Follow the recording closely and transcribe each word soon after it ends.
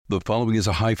The following is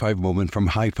a high-five moment from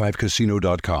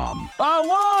highfivecasino.com. I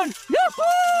won!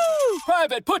 Yahoo!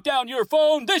 Private, put down your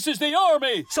phone. This is the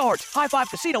Army. Sarge, High Five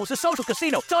Casino is a social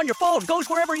casino. It's on your phone. Goes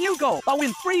wherever you go. I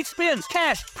win free spins,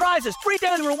 cash, prizes, free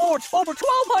daily rewards, over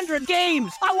 1,200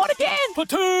 games. I won again.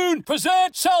 Platoon,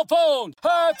 present cell phone.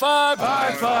 High Five.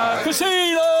 High Five.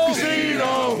 Casino.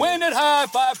 Casino. Win at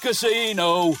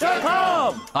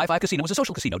highfivecasino.com. High Five Casino is a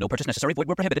social casino. No purchase necessary. Void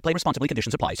where prohibited. Play responsibly.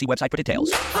 Conditions apply. See website for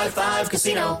details. High Five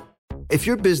Casino. If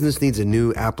your business needs a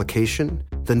new application,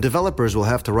 then developers will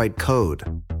have to write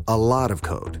code. A lot of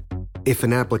code. If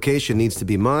an application needs to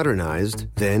be modernized,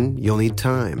 then you'll need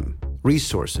time,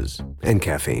 resources, and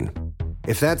caffeine.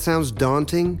 If that sounds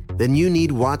daunting, then you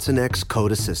need Watson X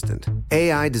Code Assistant.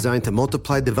 AI designed to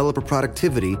multiply developer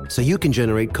productivity so you can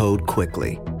generate code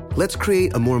quickly. Let's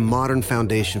create a more modern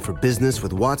foundation for business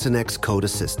with Watson X Code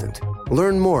Assistant.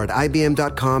 Learn more at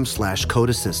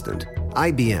ibm.com/codeassistant.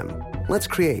 IBM. Let's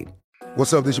create.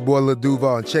 What's up? This your boy Lil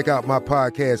Duval, and check out my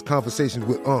podcast, Conversations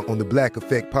with Unc, on the Black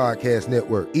Effect Podcast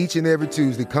Network. Each and every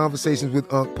Tuesday, Conversations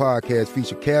with Unc podcast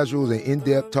feature casuals and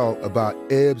in-depth talk about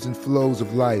ebbs and flows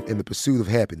of life and the pursuit of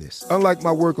happiness. Unlike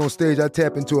my work on stage, I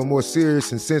tap into a more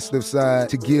serious and sensitive side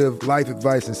to give life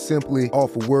advice and simply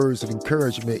offer words of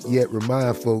encouragement, yet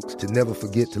remind folks to never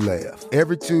forget to laugh.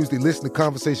 Every Tuesday, listen to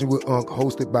Conversations with Unc,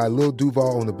 hosted by Lil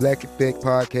Duval on the Black Effect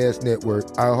Podcast Network,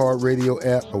 iHeartRadio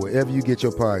app, or wherever you get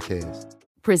your podcasts.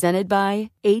 Presented by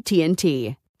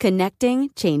AT&T. Connecting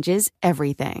changes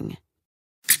everything.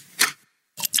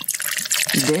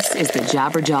 This is the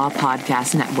Jabberjaw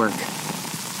Podcast Network.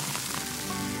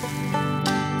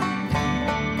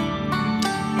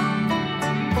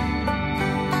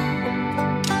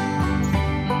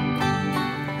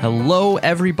 Hello,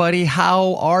 everybody.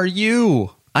 How are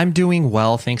you? I'm doing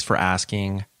well. Thanks for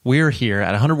asking. We're here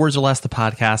at 100 Words or Less, the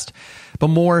podcast. But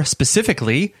more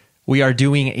specifically, we are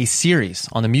doing a series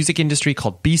on the music industry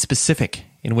called Be Specific,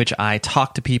 in which I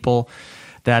talk to people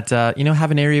that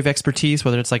have an area of expertise,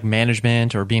 whether it's like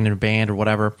management or being in a band or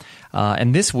whatever.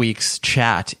 And this week's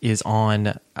chat is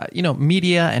on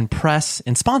media and press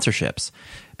and sponsorships,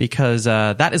 because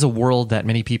that is a world that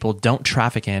many people don't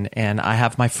traffic in. And I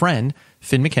have my friend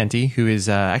Finn McKenty, who is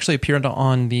actually appeared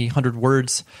on the 100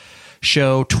 Words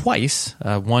show twice.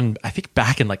 One, I think,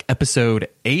 back in like episode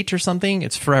 8 or something.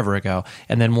 It's forever ago.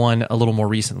 And then one a little more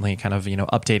recently, kind of,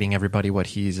 updating everybody what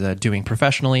he's doing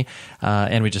professionally.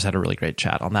 And we just had a really great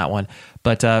chat on that one.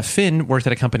 But Finn worked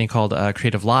at a company called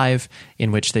Creative Live,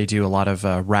 in which they do a lot of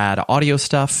rad audio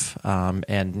stuff,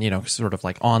 and, sort of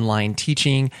like online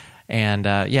teaching. And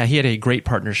he had a great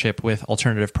partnership with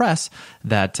Alternative Press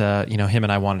that him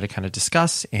and I wanted to kind of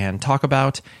discuss and talk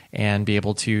about and be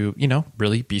able to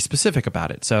really be specific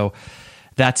about it. So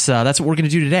that's what we're going to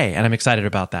do today, and I'm excited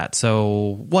about that.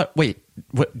 So what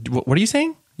are you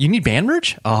saying? You need band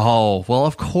merch? Oh, well,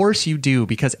 of course you do,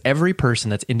 because every person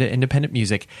that's into independent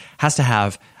music has to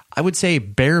have, I would say,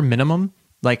 bare minimum,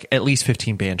 like at least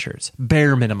 15 band shirts,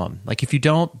 bare minimum. Like if you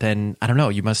don't, then I don't know,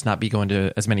 you must not be going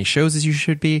to as many shows as you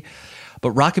should be.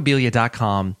 But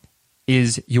rockabilia.com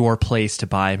is your place to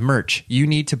buy merch. You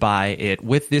need to buy it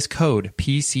with this code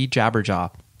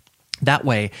PCJabberjaw. That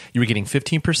way you are getting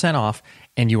 15% off,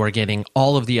 and you are getting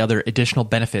all of the other additional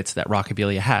benefits that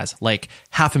Rockabilia has, like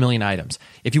 500,000 items.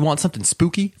 If you want something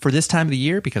spooky for this time of the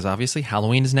year, because obviously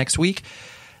Halloween is next week,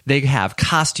 they have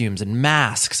costumes and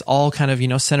masks, all kind of,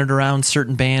 centered around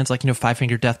certain bands like, Five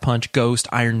Finger Death Punch, Ghost,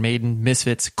 Iron Maiden,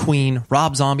 Misfits, Queen,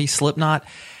 Rob Zombie, Slipknot.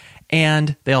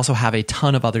 And they also have a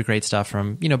ton of other great stuff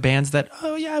from, bands that,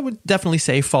 I would definitely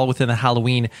say fall within the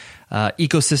Halloween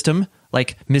ecosystem,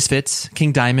 like Misfits,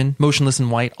 King Diamond, Motionless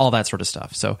in White, all that sort of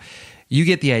stuff. So you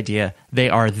get the idea. They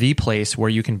are the place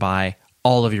where you can buy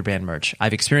all of your band merch.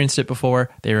 I've experienced it before.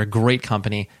 They're a great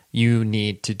company. You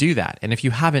need to do that. And if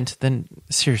you haven't, then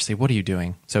seriously, what are you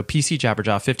doing? So PC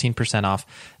Jabberjaw, 15% off.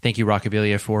 Thank you,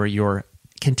 Rockabilia, for your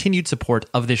continued support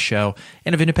of this show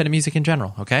and of independent music in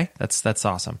general. Okay? That's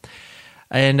awesome.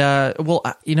 And, I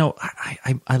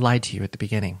lied to you at the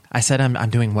beginning. I said I'm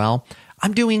doing well.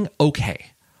 I'm doing okay.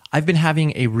 I've been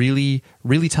having a really,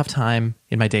 really tough time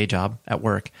in my day job at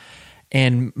work.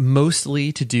 And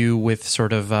mostly to do with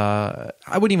sort of, I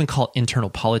wouldn't even call it internal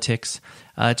politics.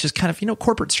 It's just kind of,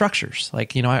 corporate structures.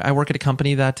 Like, I work at a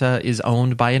company that is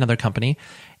owned by another company.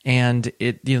 And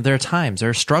there are times, there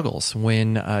are struggles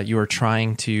when you are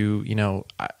trying to,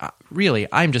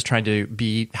 I'm just trying to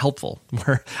be helpful,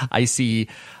 where I see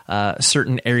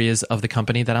certain areas of the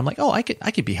company that I'm like, I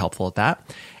could be helpful at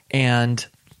that. And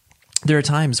there are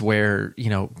times where,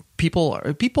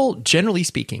 people, generally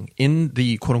speaking, in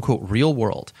the quote unquote real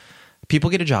world,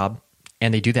 people get a job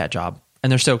and they do that job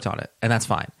and they're stoked on it, and that's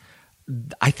fine.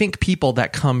 I think people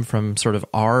that come from sort of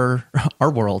our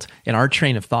world and our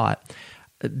train of thought,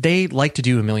 they like to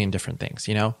do a million different things,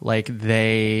 like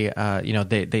they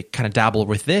kind of dabble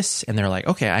with this and they're like,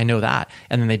 okay, I know that.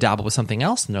 And then they dabble with something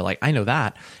else and they're like, I know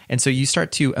that. And so you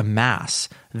start to amass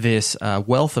this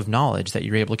wealth of knowledge that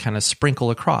you're able to kind of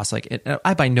sprinkle across. Like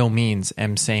I by no means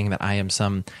am saying that I am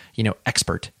some,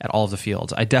 expert at all of the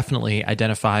fields. I definitely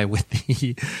identify with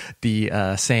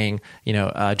the saying,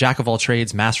 jack of all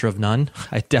trades, master of none.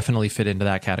 I definitely fit into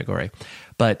that category.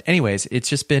 But anyways, it's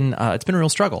just been it's been a real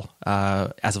struggle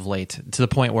as of late, to the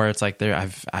point where it's like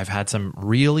I've had some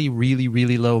really, really,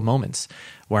 really low moments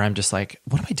where I'm just like,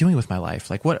 what am I doing with my life?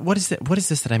 Like, what is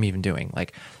this that I'm even doing?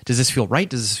 Like, does this feel right?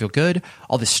 Does this feel good?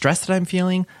 All this stress that I'm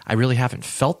feeling, I really haven't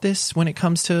felt this when it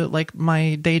comes to like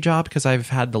my day job, because I've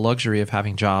had the luxury of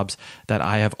having jobs that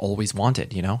I have always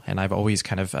wanted, and I've always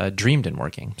kind of dreamed in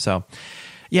working. So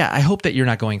yeah, I hope that you're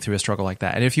not going through a struggle like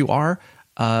that. And if you are,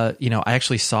 I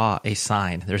actually saw a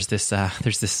sign. There's this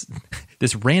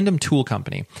random tool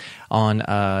company on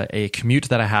a commute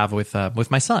that I have with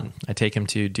my son. I take him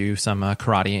to do some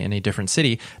karate in a different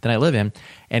city than I live in,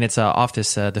 and it's off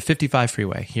the 55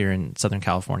 freeway here in Southern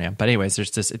California. But anyways,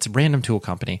 it's a random tool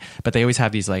company, but they always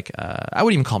have these like I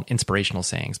wouldn't even call them inspirational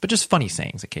sayings, but just funny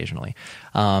sayings occasionally.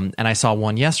 And I saw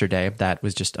one yesterday that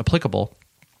was just applicable.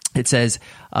 It says,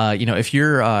 if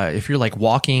you're like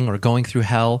walking or going through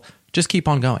hell, just keep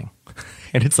on going.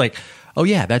 And it's like, oh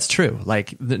yeah, that's true.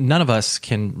 Like none of us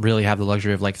can really have the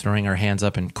luxury of like throwing our hands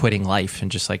up and quitting life and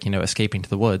just like, escaping to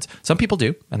the woods. Some people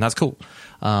do, and that's cool.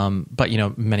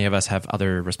 But many of us have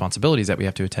other responsibilities that we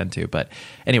have to attend to. But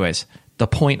anyways, the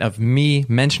point of me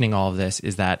mentioning all of this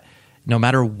is that no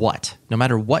matter what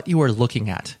you are looking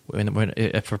at,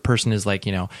 if a person is like,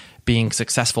 being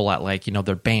successful at like,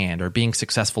 their band, or being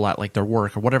successful at like their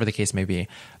work, or whatever the case may be,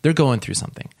 they're going through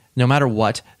something. No matter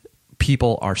what,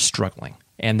 people are struggling.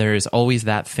 And there's always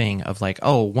that thing of like,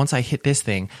 oh, once I hit this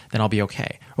thing, then I'll be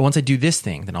okay. Or once I do this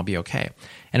thing, then I'll be okay.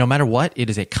 And no matter what, it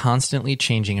is a constantly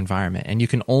changing environment. And you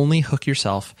can only hook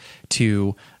yourself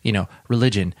to,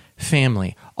 religion,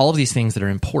 family, all of these things that are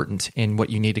important in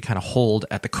what you need to kind of hold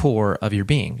at the core of your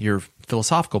being, your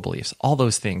philosophical beliefs, all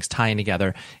those things tying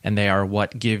together. And they are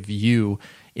what give you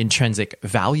intrinsic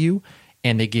value,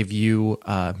 and they give you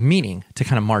meaning to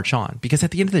kind of march on. Because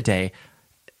at the end of the day,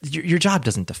 your job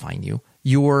doesn't define you.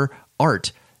 Your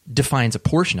art defines a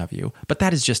portion of you, but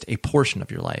that is just a portion of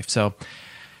your life. So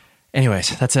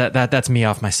anyways, that's me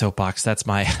off my soapbox. That's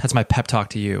my pep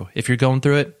talk to you. If you're going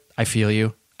through it, I feel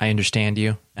you, I understand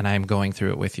you, and I am going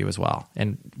through it with you as well.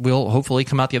 And we'll hopefully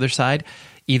come out the other side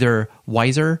either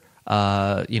wiser,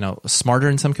 smarter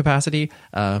in some capacity,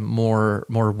 more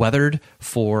weathered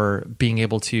for being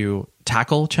able to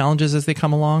tackle challenges as they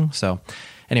come along. So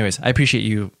anyways, I appreciate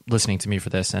you listening to me for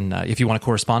this. And if you want to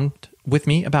correspond with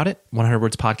me about it,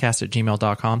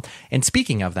 100wordspodcast@gmail.com. And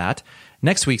speaking of that,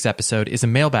 next week's episode is a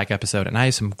mailbag episode, and I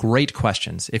have some great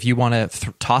questions. If you want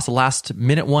to toss a last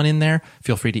minute one in there,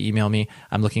 feel free to email me.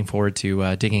 I'm looking forward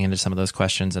to digging into some of those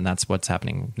questions, and that's what's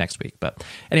happening next week. But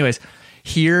anyways,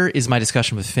 here is my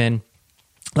discussion with Finn.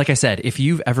 Like I said, if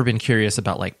you've ever been curious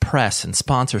about like press and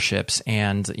sponsorships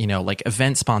and, like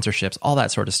event sponsorships, all that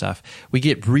sort of stuff, we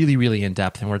get really, really in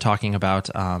depth. And we're talking about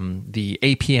the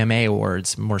APMA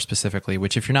Awards more specifically,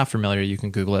 which if you're not familiar, you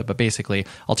can Google it. But basically,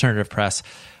 alternative press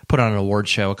put on an award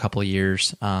show a couple of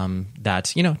years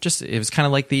that, it was kind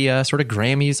of like the sort of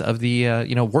Grammys of the,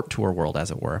 Warped Tour world, as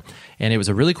it were. And it was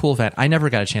a really cool event. I never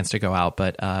got a chance to go out,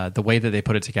 but the way that they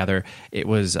put it together, it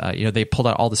was, they pulled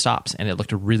out all the stops and it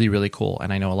looked really, really cool.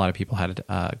 And I know a lot of people had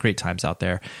great times out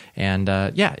there. And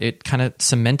it kind of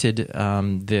cemented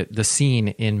the scene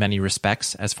in many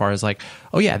respects as far as like,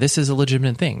 oh yeah, this is a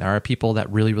legitimate thing. There are people that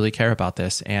really, really care about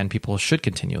this, and people should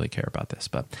continually care about this.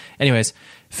 But anyways,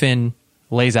 Finn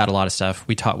lays out a lot of stuff.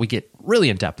 We get really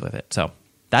in depth with it. So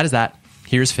that is that.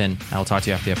 Here's Finn. I will talk to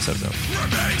you after the episode is over.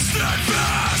 Remain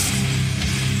steadfast.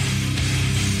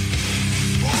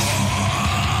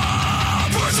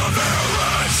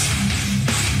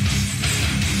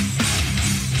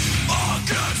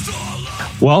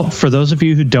 Well, for those of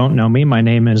you who don't know me, my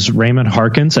name is Raymond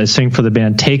Harkins. I sing for the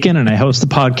band Taken, and I host the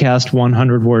podcast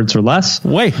 100 Words or Less.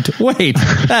 Wait.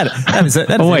 That is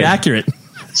inaccurate.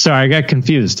 Sorry, I got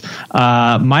confused.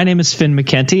 My name is Finn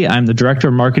McKenty. I'm the Director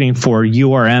of Marketing for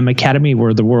URM Academy.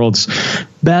 We're the world's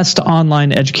best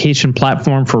online education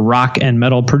platform for rock and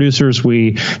metal producers.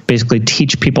 We basically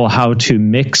teach people how to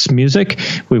mix music.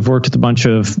 We've worked with a bunch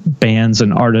of bands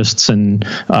and artists and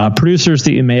producers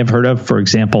that you may have heard of. For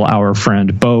example, our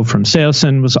friend Bo from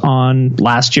Seosin was on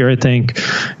last year, I think.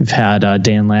 We've had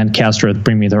Dan Lancaster with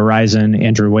Bring Me the Horizon,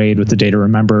 Andrew Wade with The Day to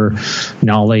Remember,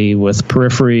 Nolly with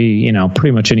Periphery,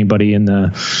 pretty much anybody in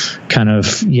the kind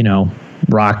of,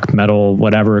 rock, metal,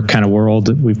 whatever kind of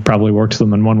world. We've probably worked with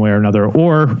them in one way or another,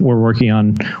 or we're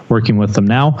working with them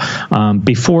now.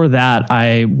 Before that,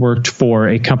 I worked for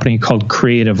a company called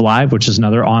Creative Live, which is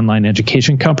another online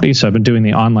education company. So I've been doing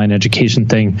the online education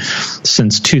thing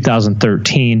since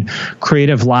 2013.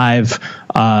 Creative Live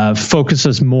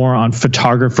focuses more on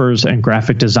photographers and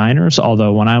graphic designers.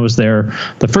 Although when I was there,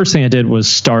 the first thing I did was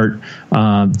start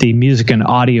the music and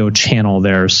audio channel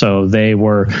there. So they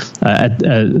were at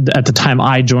the time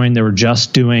I joined, they were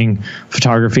just doing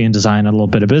photography and design, a little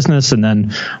bit of business. And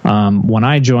then when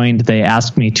I joined, they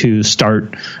asked me to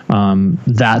start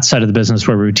that side of the business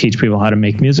where we would teach people how to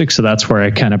make music. So that's where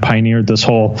I kind of pioneered this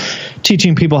whole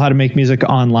teaching people how to make music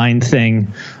online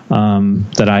thing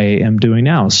that I am doing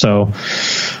now. So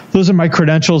those are my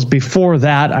credentials. Before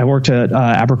that, I worked at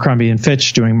Abercrombie &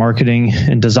 Fitch doing marketing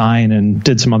and design, and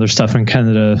did some other stuff in kind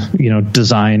of the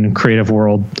design and creative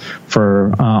world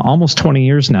for almost 20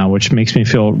 years now, which makes me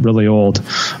feel really old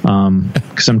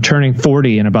because I'm turning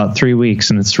 40 in about 3 weeks,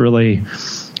 and it's really,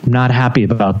 I'm not happy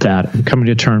about that. I'm coming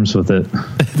to terms with it.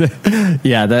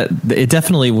 Yeah, it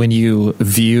definitely, when you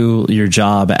view your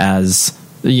job as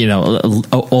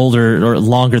older or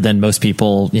longer than most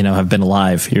people, have been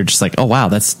alive, you're just like, oh wow,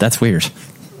 that's weird.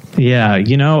 Yeah,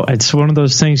 it's one of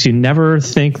those things, you never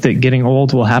think that getting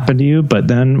old will happen to you, but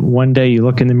then one day you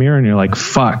look in the mirror and you're like,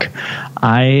 fuck,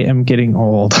 I am getting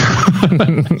old.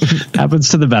 Happens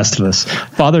to the best of us.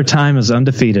 Father Time is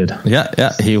undefeated.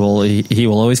 Yeah, he will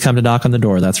always come to knock on the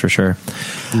door, that's for sure.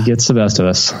 He gets the best of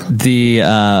us.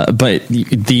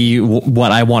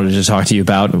 What I wanted to talk to you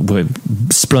about,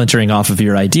 splintering off of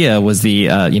your idea, was the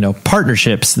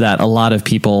partnerships that a lot of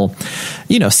people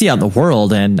see out in the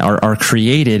world and are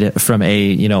created from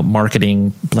a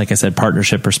marketing, like I said,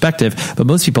 partnership perspective, but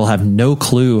most people have no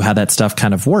clue how that stuff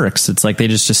kind of works. It's like they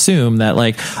just assume that,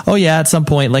 like, oh yeah, at some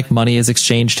point, like, money is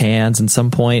exchanged hands, and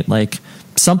some point, like,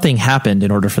 something happened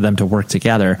in order for them to work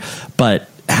together. But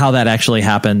how that actually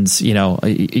happens,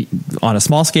 on a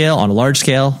small scale, on a large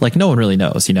scale, like, no one really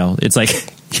knows. It's like,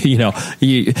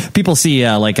 people see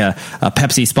like a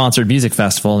Pepsi sponsored music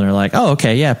festival, and they're like, oh,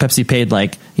 okay, yeah, Pepsi paid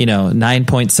like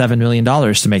 $9.7 million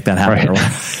to make that happen.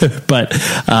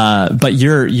 Right. But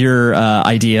your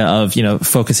idea of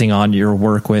focusing on your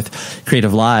work with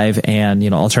Creative Live and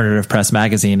Alternative Press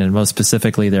Magazine, and most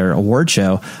specifically their award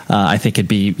show, I think could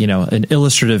be an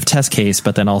illustrative test case,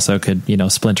 but then also could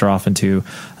splinter off into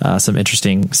some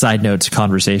interesting side notes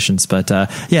conversations. But so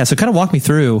kind of walk me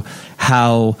through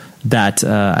how that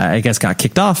I guess got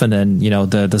kicked off, and then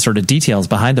the sort of details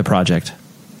behind the project.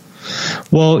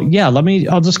 Well, yeah,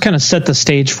 I'll just kind of set the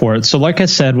stage for it. So like I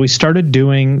said, we started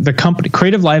doing the company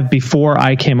Creative Live before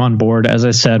I came on board, as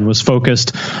I said, was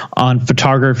focused on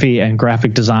photography and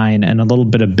graphic design and a little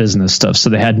bit of business stuff. So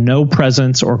they had no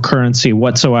presence or currency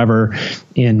whatsoever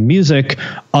in music,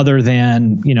 other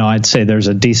than, I'd say there's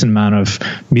a decent amount of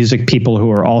music people who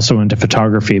are also into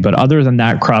photography, but other than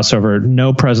that crossover,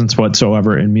 no presence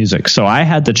whatsoever in music. So I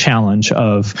had the challenge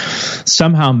of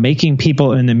somehow making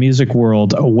people in the music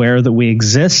world aware that we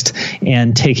exist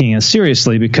and taking us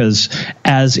seriously, because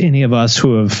as any of us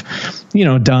who have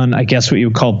done, I guess, what you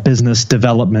would call business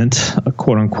development,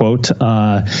 quote unquote, in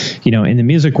the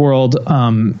music world,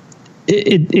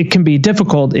 it can be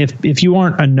difficult if you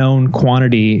aren't a known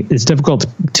quantity. It's difficult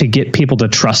to get people to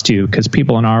trust you, because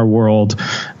people in our world,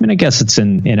 I guess it's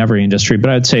in every industry, but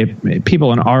I'd say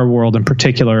people in our world in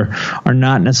particular are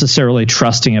not necessarily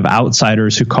trusting of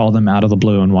outsiders who call them out of the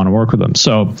blue and want to work with them.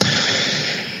 So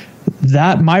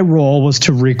that my role was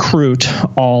to recruit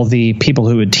all the people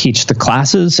who would teach the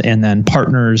classes, and then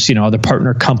partners, other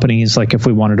partner companies. Like if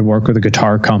we wanted to work with a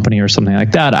guitar company or something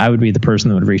like that, I would be the person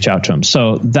that would reach out to them.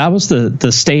 So that was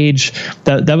the stage,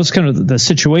 that was kind of the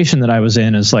situation that I was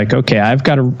in, is like, okay, I've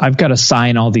got to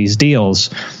sign all these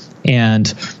deals,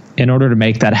 and in order to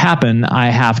make that happen, I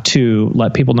have to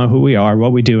let people know who we are,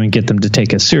 what we do, and get them to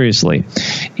take us seriously.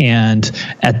 And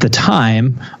at the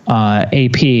time,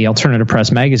 AP, Alternative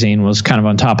Press Magazine, was kind of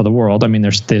on top of the world.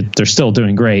 They're still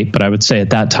doing great, but I would say at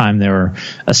that time they were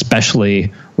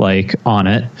especially on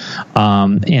it.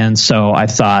 And so I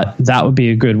thought that would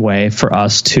be a good way for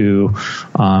us to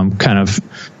kind of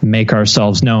make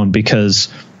ourselves known, because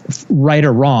right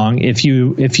or wrong, if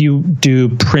you do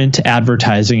print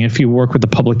advertising, if you work with a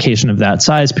publication of that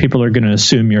size, people are going to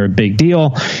assume you're a big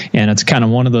deal. And it's kind of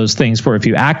one of those things where if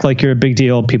you act like you're a big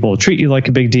deal, people will treat you like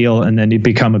a big deal, and then you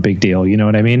become a big deal. You know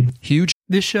what I mean? Huge.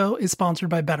 This show is sponsored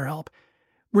by BetterHelp.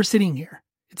 We're sitting here.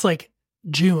 It's like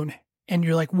June, and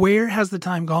you're like, where has the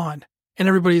time gone? And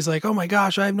everybody's like, oh my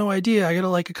gosh, I have no idea. I got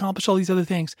to accomplish all these other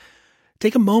things.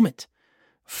 Take a moment.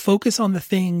 Focus on the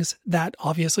things that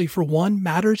obviously, for one,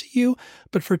 matter to you,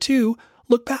 but for two,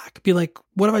 look back. Be like,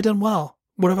 what have I done well?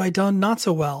 What have I done not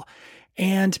so well?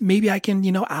 And maybe I can,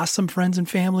 ask some friends and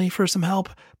family for some help.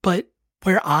 But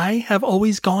where I have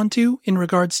always gone to in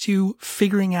regards to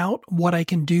figuring out what I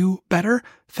can do better,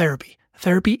 therapy.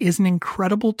 Therapy is an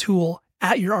incredible tool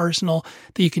at your arsenal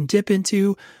that you can dip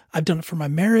into. I've done it for my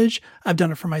marriage. I've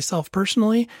done it for myself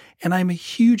personally. And I'm a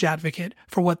huge advocate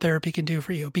for what therapy can do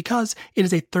for you, because it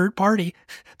is a third party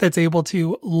that's able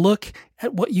to look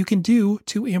at what you can do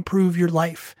to improve your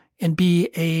life and be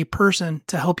a person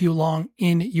to help you along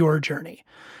in your journey.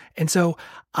 And so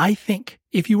I think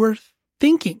if you were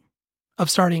thinking of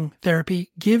starting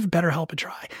therapy, give BetterHelp a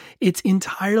try. It's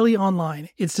entirely online.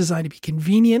 It's designed to be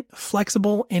convenient,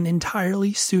 flexible, and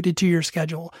entirely suited to your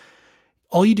schedule.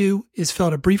 All you do is fill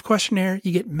out a brief questionnaire,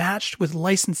 you get matched with a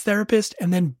licensed therapist,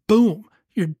 and then boom,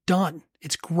 you're done.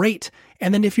 It's great.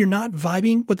 And then if you're not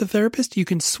vibing with the therapist, you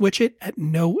can switch it at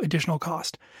no additional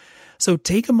cost. So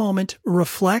take a moment,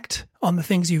 reflect on the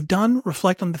things you've done,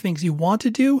 reflect on the things you want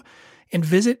to do, and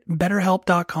visit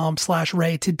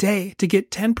betterhelp.com/Ray today to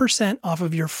get 10% off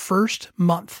of your first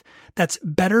month. That's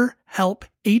BetterHelp,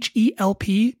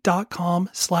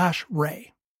 HELP.com/Ray.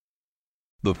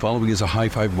 The following is a high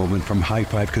five moment from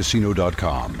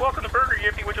highfivecasino.com. Welcome to Burger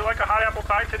Yippee. Would you like a hot apple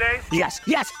pie today? Yes,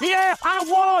 yeah, I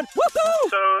won! Woohoo!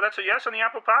 So that's a yes on the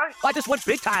apple pie? I just went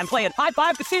big time playing High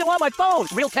Five Casino on my phone.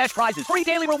 Real cash prizes, free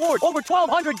daily rewards, over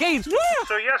 1,200 games. Yeah!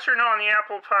 So yes or no on the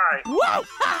apple pie? Whoa!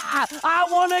 I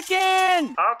won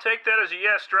again! I'll take that as a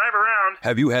yes. Drive around.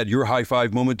 Have you had your high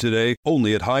five moment today?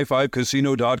 Only at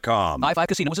highfivecasino.com. High Five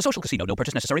Casino is a social casino. No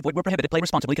purchase necessary. Void where prohibited. Play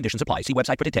responsibly. Conditions apply. See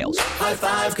website for details. High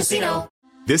Five Casino.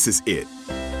 This is it.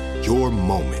 Your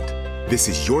moment. This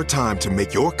is your time to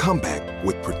make your comeback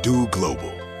with Purdue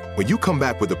Global. When you come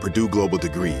back with a Purdue Global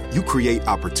degree, you create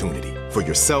opportunity for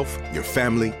yourself, your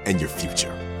family, and your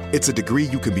future. It's a degree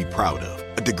you can be proud of,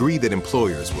 a degree that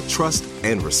employers will trust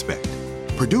and respect.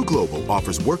 Purdue Global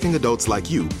offers working adults like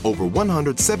you over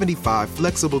 175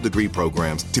 flexible degree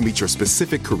programs to meet your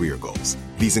specific career goals.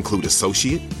 These include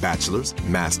associate, bachelor's,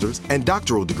 master's, and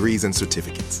doctoral degrees and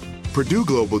certificates. Purdue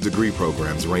Global degree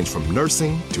programs range from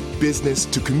nursing to business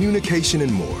to communication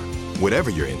and more. Whatever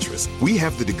your interest, we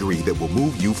have the degree that will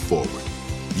move you forward.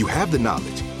 You have the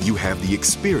knowledge, you have the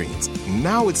experience.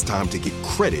 Now it's time to get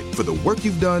credit for the work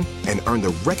you've done and earn the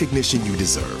recognition you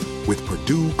deserve with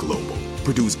Purdue Global,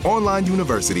 Purdue's online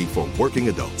university for working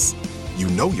adults. You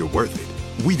know you're worth it.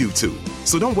 We do too.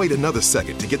 So don't wait another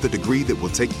second to get the degree that will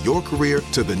take your career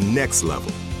to the next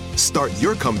level. Start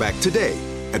your comeback today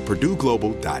at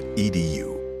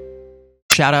purdueglobal.edu.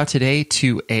 Shout out today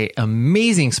to an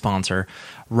amazing sponsor,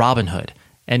 Robinhood.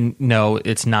 And no,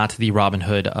 it's not the Robin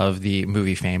Hood of the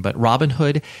movie fame, but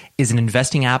Robinhood is an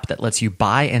investing app that lets you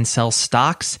buy and sell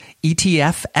stocks,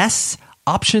 ETFs,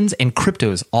 options, and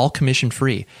cryptos, all commission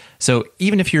free. So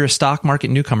even if you're a stock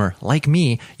market newcomer like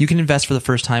me, you can invest for the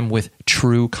first time with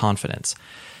true confidence.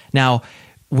 Now,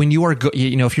 when you are,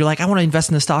 if you're like, I want to invest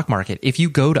in the stock market, if you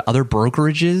go to other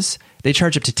brokerages, they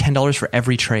charge up to $10 for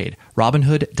every trade.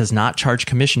 Robinhood does not charge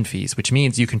commission fees, which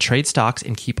means you can trade stocks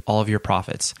and keep all of your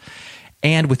profits.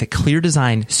 And with a clear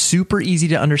design, super easy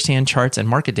to understand charts and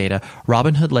market data,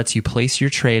 Robinhood lets you place your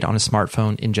trade on a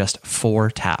smartphone in just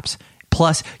 4 taps.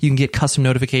 Plus, you can get custom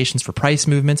notifications for price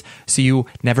movements, so you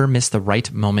never miss the right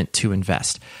moment to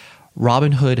invest.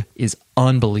 Robinhood is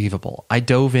unbelievable. I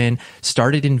dove in,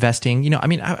 started investing.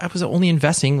 I was only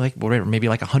investing maybe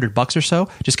like $100 or so,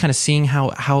 just kind of seeing how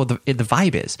the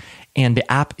vibe is. And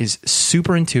the app is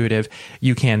super intuitive.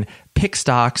 You can pick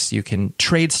stocks, you can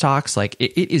trade stocks.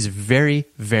 It is very,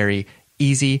 very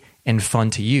easy and fun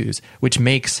to use, which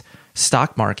makes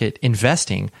stock market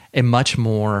investing a much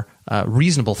more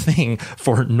reasonable thing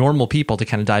for normal people to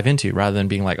kind of dive into, rather than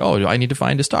being like, oh, I need to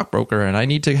find a stockbroker and I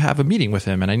need to have a meeting with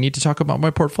him and I need to talk about my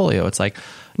portfolio. It's like,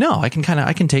 no, I can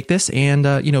take this and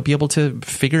be able to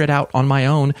figure it out on my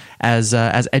own as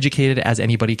educated as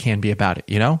anybody can be about it.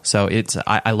 So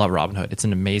I love Robinhood. It's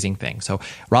an amazing thing. So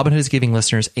Robinhood is giving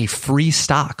listeners a free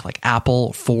stock like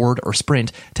Apple, Ford, or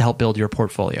Sprint to help build your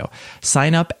portfolio.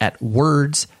 Sign up at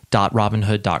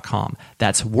words.robinhood.com.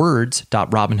 That's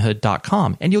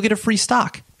words.robinhood.com, and you'll get a free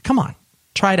stock. Come on,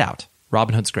 try it out.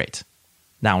 Robinhood's great.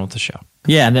 Now with the show.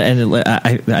 Yeah, and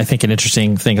I think an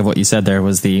interesting thing of what you said there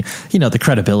was the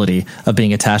credibility of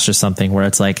being attached to something where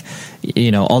it's like,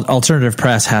 alternative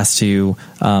press has to,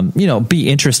 be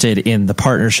interested in the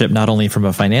partnership, not only from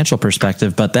a financial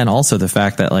perspective, but then also the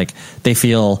fact that like they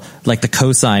feel like the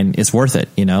cosign is worth it,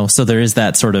 so there is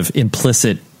that sort of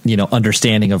implicit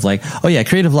understanding of like, oh yeah,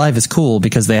 Creative Live is cool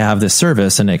because they have this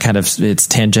service and it's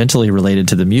tangentially related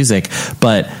to the music,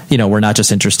 but we're not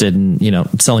just interested in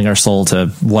selling our soul to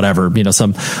whatever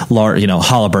some large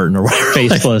Halliburton or whatever.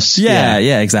 Faceless.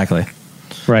 yeah, exactly.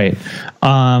 Right.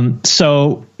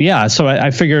 So I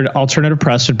figured alternative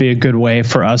press would be a good way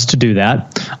for us to do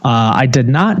that. I did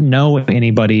not know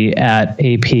anybody at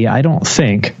AP, I don't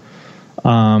think.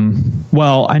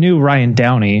 Well, I knew Ryan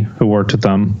Downey, who worked with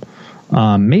them.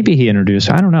 Maybe he introduced,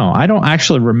 I don't know. I don't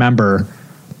actually remember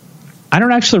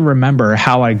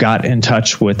how I got in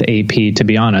touch with AP, to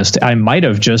be honest. I might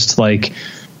have just like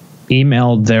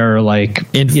emailed their like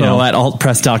info at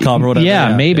altpress.com or whatever.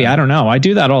 Yeah, maybe. I don't know. I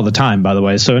do that all the time, by the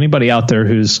way. So anybody out there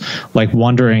who's like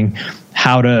wondering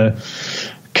how to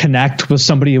connect with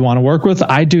somebody you want to work with,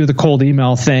 I do the cold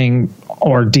email thing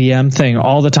or DM thing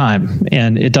all the time,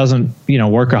 and it doesn't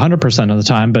work 100% of the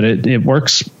time, but it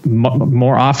works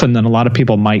more often than a lot of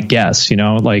people might guess.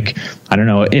 Like, I don't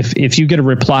know, if you get a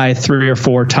reply 3 or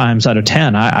 4 times out of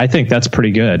 10, I think that's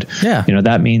pretty good. Yeah.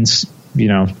 That means 30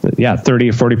 or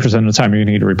 40% of the time you're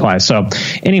going to get a reply. So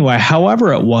anyway,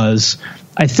 however it was,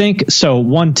 I think so.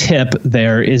 One tip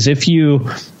there is if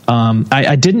you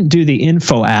I didn't do the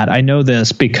info ad. I know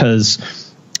this because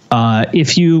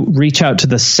if you reach out to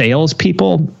the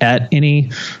salespeople at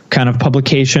any kind of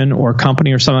publication or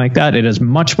company or something like that, it is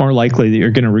much more likely that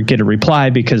you're going to get a reply,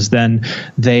 because then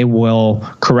they will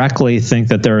correctly think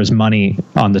that there is money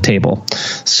on the table.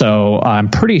 So I'm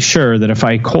pretty sure that if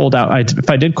I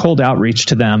did cold outreach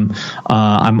to them,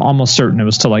 I'm almost certain it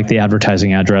was to like the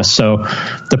advertising address. So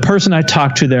the person I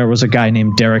talked to there was a guy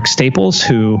named Derek Staples,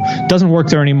 who doesn't work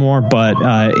there anymore, but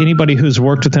anybody who's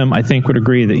worked with him, I think, would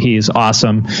agree that he's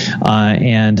awesome.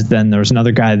 And then there's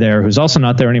another guy there who's also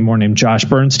not there anymore named Josh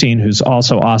Bernstein, who's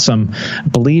also awesome. I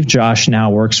believe Josh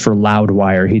now works for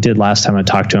Loudwire. He did last time I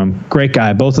talked to him. Great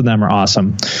guy. Both of them are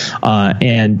awesome.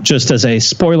 And just as a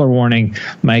spoiler warning,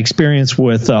 my experience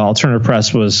with Alternative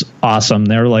Press was awesome.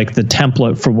 They're like the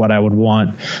template for what I would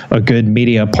want a good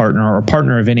media partner or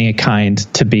partner of any kind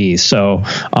to be. So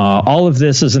all of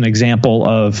this is an example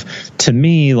of, to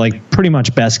me, like pretty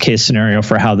much best case scenario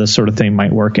for how this sort of thing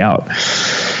might work out.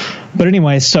 But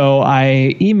anyway, so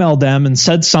I emailed them and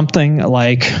said something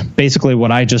like basically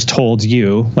what I just told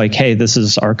you, like, hey, this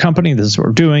is our company. This is what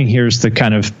we're doing. Here's the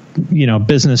kind of,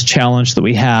 business challenge that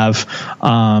we have.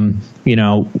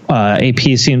 AP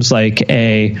seems like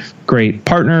a great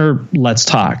partner. Let's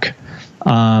talk.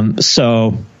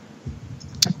 So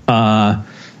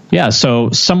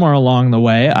somewhere along the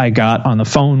way, I got on the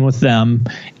phone with them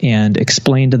and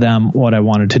explained to them what I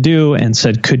wanted to do and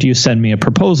said, could you send me a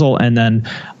proposal? And then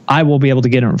I will be able to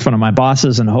get it in front of my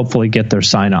bosses and hopefully get their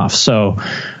sign off. So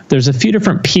there's a few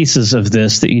different pieces of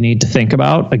this that you need to think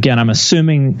about. Again, I'm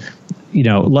assuming,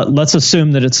 let's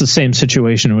assume that it's the same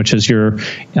situation, which is you're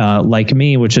like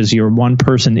me, which is you're one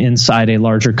person inside a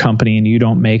larger company and you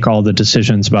don't make all the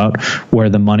decisions about where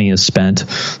the money is spent.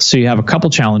 So you have a couple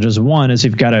challenges. One is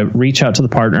you've got to reach out to the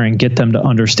partner and get them to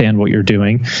understand what you're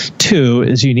doing. Two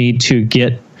is you need to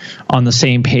get on the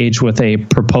same page with a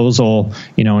proposal,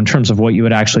 in terms of what you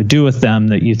would actually do with them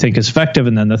that you think is effective.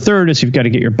 And then the third is you've got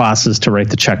to get your bosses to write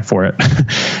the check for it.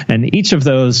 And each of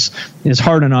those is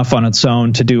hard enough on its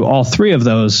own. To do all three of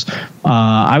those,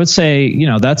 I would say,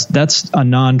 that's a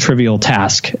non-trivial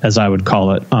task, as I would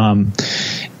call it.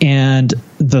 And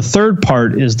the third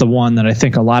part is the one that I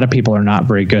think a lot of people are not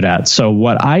very good at. So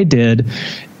what I did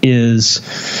is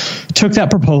took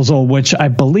that proposal, which I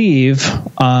believe,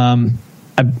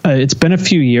 it's been a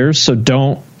few years, so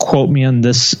don't quote me on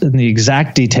this in the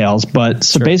exact details. But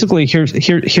so basically,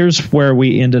 here's where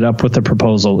we ended up with the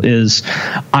proposal. Is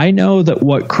I know that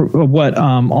what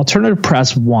Alternative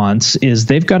Press wants is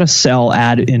they've got to sell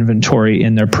ad inventory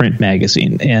in their print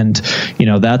magazine, and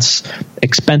that's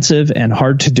expensive and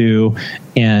hard to do,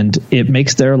 and it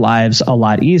makes their lives a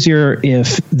lot easier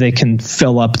if they can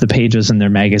fill up the pages in their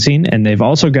magazine. And they've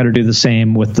also got to do the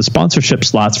same with the sponsorship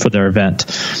slots for their event.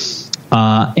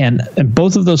 And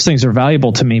both of those things are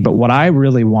valuable to me, but what I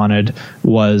really wanted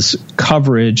was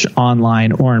coverage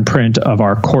online or in print of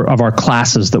our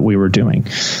classes that we were doing.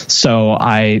 So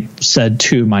I said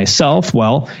to myself,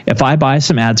 well, if I buy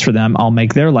some ads for them, I'll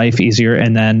make their life easier.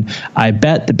 And then I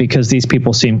bet that because these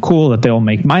people seem cool, that they'll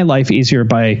make my life easier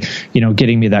by,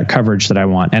 getting me that coverage that I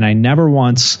want. And I never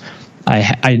once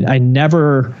I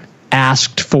never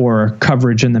asked for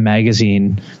coverage in the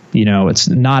magazine. It's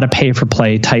not a pay for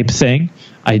play type thing.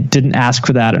 I didn't ask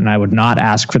for that, and I would not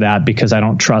ask for that because I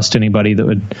don't trust anybody that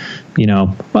would,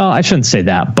 well, I shouldn't say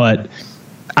that, but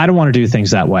I don't want to do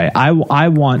things that way. I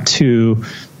want to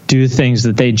do things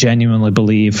that they genuinely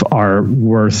believe are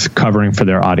worth covering for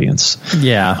their audience.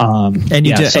 Yeah.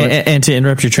 And to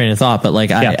interrupt your train of thought, but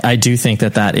I do think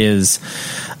that is,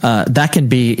 that can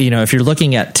be, if you're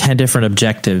looking at 10 different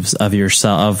objectives of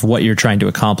yourself, of what you're trying to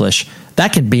accomplish,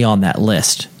 that can be on that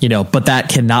list, but that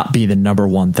cannot be the number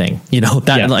one thing,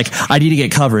 I need to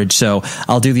get coverage. So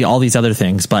I'll do all these other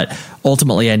things, but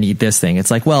ultimately I need this thing.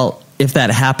 It's like, well, if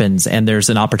that happens and there's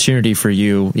an opportunity for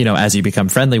you, as you become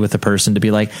friendly with the person to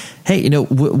be like, hey,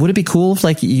 would it be cool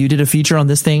if you did a feature on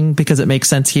this thing because it makes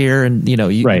sense here? And,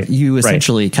 you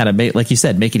essentially kind of make, like you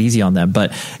said, make it easy on them,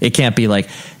 but it can't be like,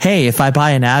 hey, if I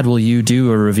buy an ad, will you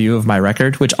do a review of my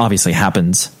record? Which obviously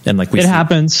happens. And it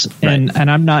happens. Right. And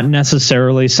I'm not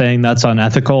necessarily saying that's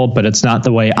unethical, but it's not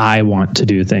the way I want to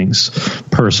do things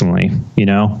personally.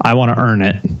 I want to earn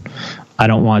it. I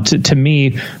don't want to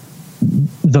me,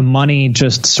 the money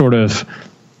just sort of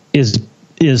is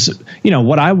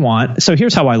what I want. So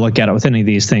here's how I look at it with any of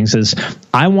these things is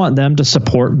I want them to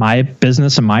support my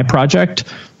business and my project.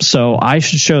 So I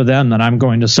should show them that I'm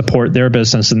going to support their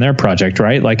business and their project,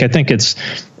 right? I think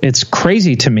it's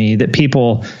crazy to me that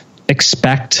people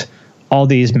expect all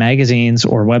these magazines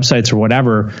or websites or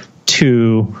whatever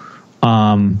to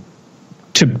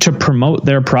promote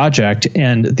their project,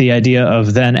 and the idea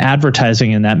of then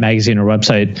advertising in that magazine or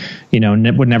website,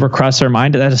 would never cross their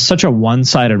mind. That is such a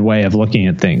one-sided way of looking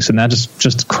at things, and that is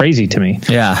just crazy to me.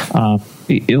 Yeah.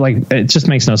 It just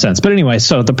makes no sense. But anyway,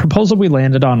 so the proposal we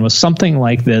landed on was something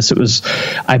like this. It was,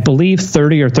 I believe,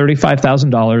 $30,000 or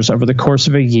 $35,000 over the course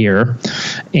of a year.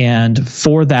 And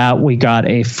for that, we got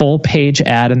a full page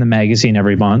ad in the magazine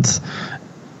every month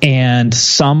and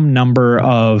some number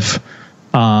of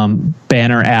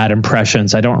banner ad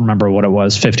impressions. I don't remember what it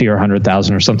was, 50 or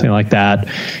 100,000 or something like that.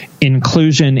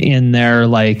 Inclusion in their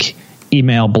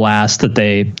email blast that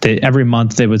they every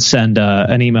month they would send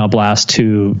an email blast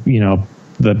to,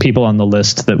 the people on the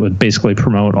list that would basically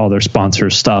promote all their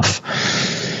sponsors' stuff.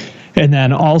 And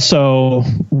then also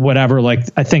whatever, I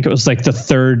think it was the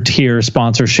third tier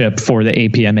sponsorship for the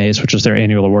APMAs, which is their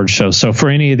annual awards show. So for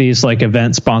any of these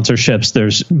event sponsorships,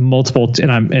 there's multiple,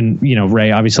 and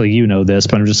Ray, obviously this,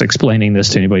 but I'm just explaining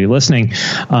this to anybody listening.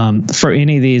 For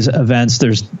any of these events,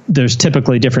 there's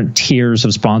typically different tiers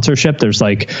of sponsorship. There's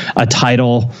a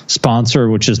title sponsor,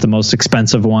 which is the most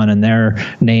expensive one, and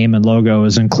their name and logo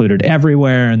is included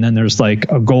everywhere. And then there's a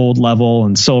gold level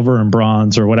and silver and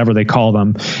bronze or whatever they call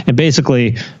them. And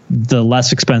basically, the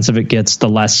less expensive it gets, the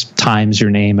less times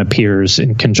your name appears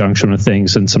in conjunction with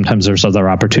things. And sometimes there's other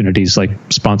opportunities like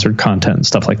sponsored content and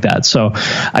stuff like that. So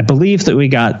I believe that we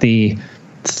got the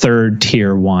third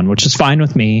tier one, which is fine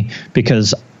with me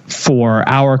because for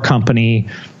our company,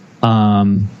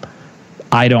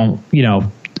 I don't,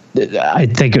 I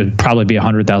think it would probably be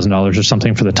 $100,000 or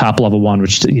something for the top level one,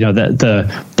 which,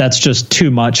 that's just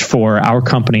too much for our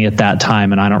company at that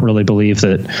time. And I don't really believe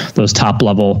that those top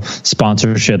level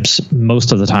sponsorships,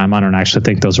 most of the time, I don't actually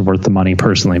think those are worth the money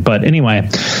personally. But anyway,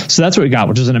 so that's what we got,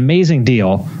 which is an amazing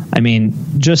deal. I mean,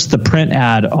 just the print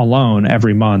ad alone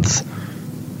every month,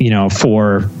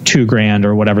 for $2,000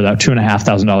 or whatever, that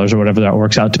 $2,500 or whatever that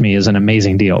works out to me is an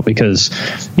amazing deal because,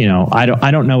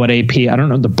 I don't know what AP, I don't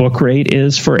know what the book rate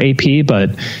is for AP,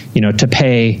 but, to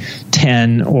pay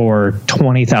 $10,000 or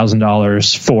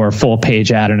 $20,000 for a full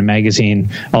page ad in a magazine,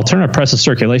 Alternative Press's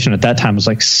circulation at that time was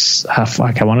I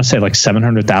want to say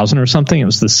 700,000 or something. It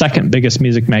was the second biggest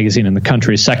music magazine in the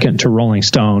country, second to Rolling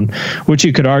Stone, which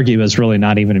you could argue is really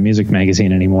not even a music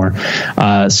magazine anymore.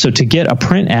 So to get a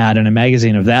print ad in a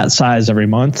magazine of that size every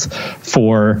month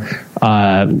for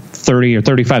 $30,000 or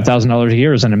 $35,000 a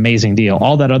year is an amazing deal.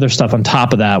 All that other stuff on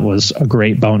top of that was a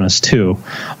great bonus too.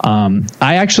 I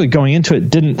actually, going into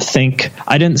it,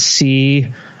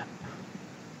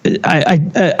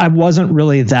 I wasn't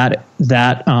really that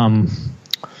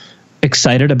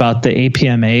excited about the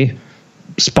APMA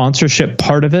sponsorship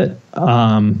part of it.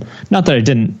 Not that I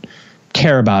didn't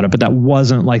care about it, but that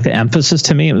wasn't the emphasis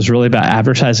to me. It was really about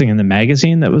advertising in the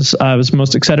magazine that I was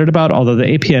most excited about, although the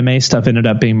APMA stuff ended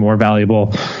up being more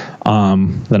valuable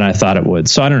than I thought it would.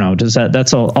 So I don't know.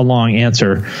 That's a long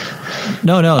answer.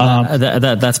 No,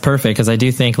 that's perfect. Cause I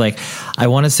do think I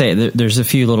want to say there's a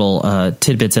few little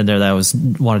tidbits in there that I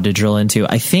wanted to drill into.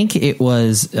 I think it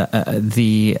was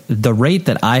the rate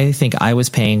that I think I was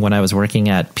paying when I was working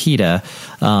at PETA,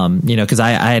 cause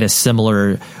I had a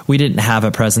similar, we didn't have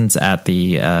a presence at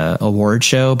the award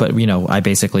show, but I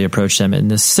basically approached them in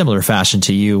this similar fashion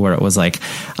to you, where it was I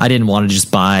didn't want to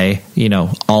just buy, a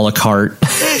la carte,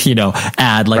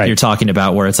 ad like you're talking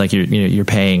about, where it's you're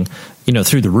paying,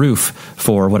 through the roof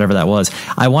for whatever that was.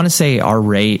 I want to say our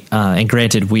rate, and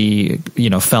granted we,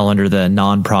 fell under the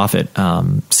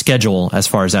nonprofit schedule as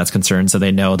far as that's concerned. So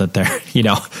they know that they're,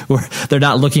 they're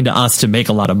not looking to us to make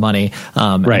a lot of money.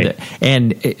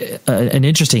 And an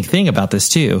interesting thing about this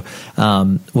too,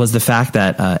 was the fact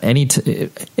that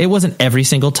it wasn't every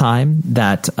single time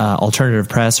that Alternative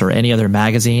Press or any other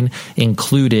magazine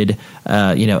included,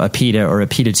 a PETA or a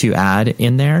PETA 2 ad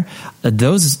in there.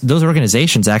 Those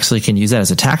organizations actually can use that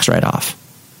as a tax write-off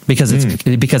because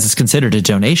it's considered a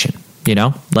donation,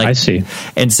 I see.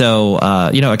 And so,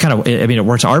 it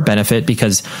works to our benefit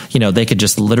because, they could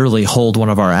just literally hold one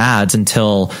of our ads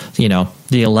until, the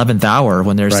 11th hour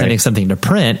when they're sending something to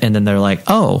print. And then they're like,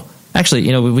 oh,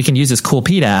 actually, we can use this cool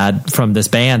PETA ad from this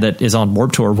band that is on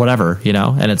Warped Tour or whatever,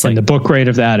 and it's and the book rate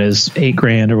of that is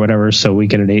 $8,000 or whatever. So we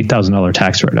get an $8,000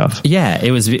 tax write-off. Yeah,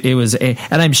 it was, and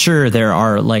I'm sure there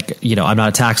are I'm not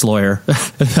a tax lawyer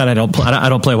and I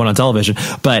don't play one on television,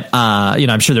 but,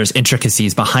 I'm sure there's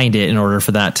intricacies behind it in order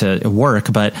for that to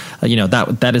work. But,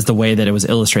 that is the way that it was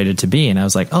illustrated to be. And I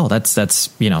was like, oh, that's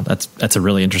a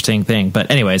really interesting thing.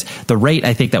 But anyways, the rate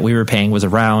I think that we were paying was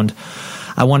around,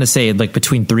 I want to say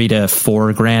between $3,000 to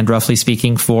 $4,000, roughly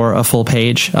speaking, for a full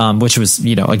page, which was,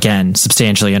 again,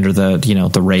 substantially under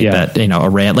the rate that, a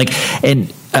rant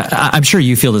and I'm sure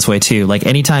you feel this way too.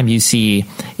 Anytime you see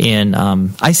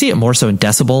I see it more so in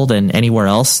Decibel than anywhere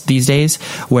else these days,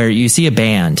 where you see a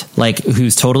band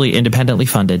who's totally independently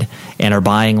funded and are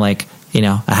buying a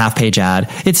half page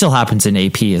ad. It still happens in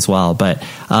AP as well. But,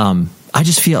 I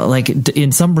just feel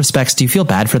in some respects, do you feel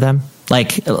bad for them? I'm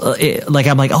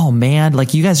oh man,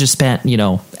 you guys just spent,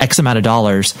 X amount of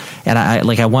dollars, and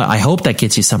I hope that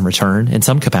gets you some return in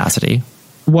some capacity.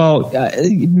 Well,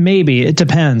 maybe it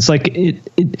depends. If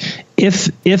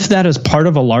that is part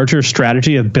of a larger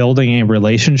strategy of building a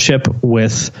relationship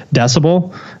with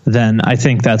Decibel, then I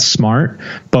think that's smart.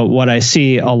 But what I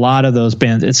see a lot of those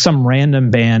bands, it's some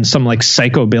random band, some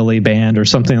psychobilly band or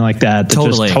something like that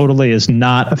just totally is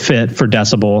not a fit for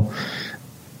Decibel.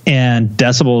 And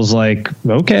Decibel's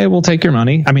okay, we'll take your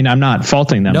money. I mean, I'm not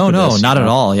faulting them. No, not at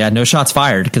all. Yeah, no shots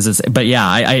fired.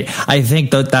 I think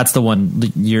that's the one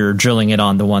you're drilling it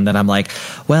on. The one that I'm it's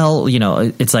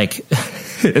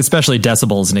especially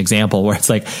Decibel is an example where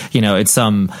it's it's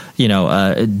some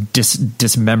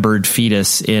dismembered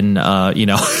fetus in in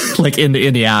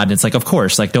the ad. And it's of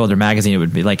course, no other magazine it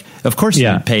would be of course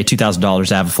you would pay $2,000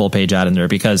 to have a full page ad in there,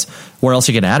 because where else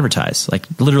are you going to advertise?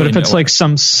 Literally. But if it's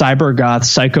some cyber goth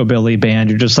psychobilly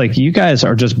band, you're just you guys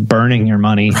are just burning your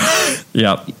money.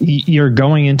 Yep. You're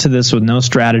going into this with no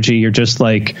strategy. You're just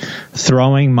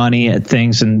throwing money at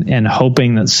things and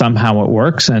hoping that somehow it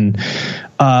works. And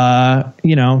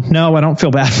no, I don't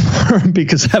feel bad for him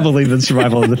because I believe in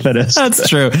survival of the fittest. That's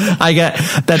true.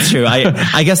 That's true.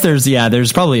 I guess there's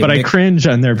probably, but I cringe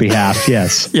on their behalf.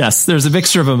 Yes. Yes. There's a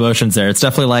mixture of emotions there. It's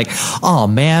definitely oh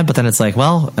man, but then it's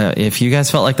if you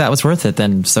guys felt like that was worth it,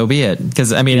 then so be it.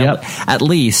 Because at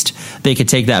least they could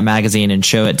take that magazine and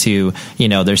show it to,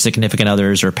 their significant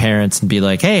others or parents and be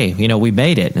hey, we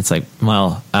made it. And it's I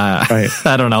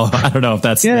don't know. I don't know if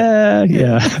that's,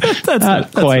 that's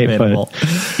not quite, debatable.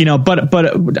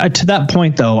 But to that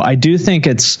point though, I do think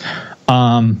it's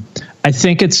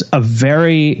a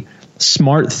very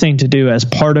smart thing to do as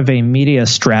part of a media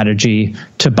strategy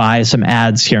to buy some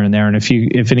ads here and there. And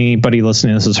if anybody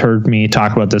listening to this has heard me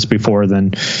talk about this before,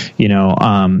 then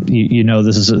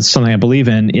this is something I believe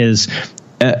in. Is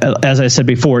as I said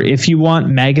before, if you want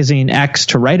magazine X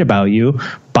to write about you,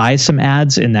 buy some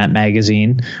ads in that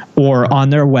magazine or on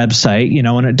their website,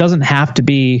 and it doesn't have to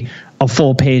be a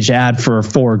full page ad for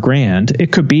 $4,000.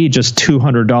 It could be just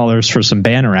 $200 for some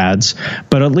banner ads,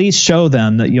 but at least show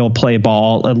them that you'll play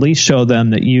ball. At least show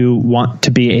them that you want to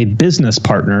be a business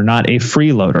partner, not a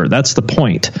freeloader. That's the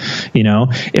point.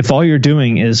 If all you're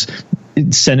doing is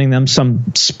sending them some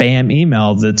spam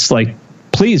email that's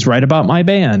please write about my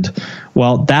band.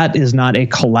 Well, that is not a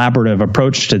collaborative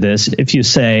approach to this. If you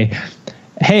say,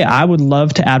 hey, I would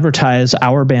love to advertise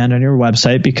our band on your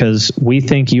website because we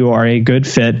think you are a good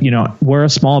fit. You know, we're a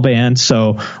small band,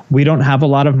 so we don't have a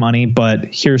lot of money,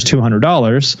 but here's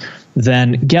 $200.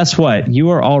 Then guess what?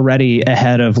 You are already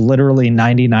ahead of literally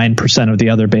 99% of the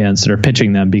other bands that are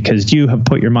pitching them because you have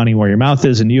put your money where your mouth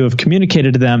is and you have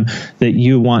communicated to them that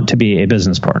you want to be a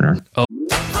business partner. Oh.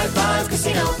 High Five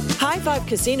Casino. High Five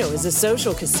Casino is a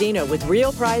social casino with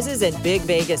real prizes and big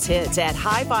Vegas hits at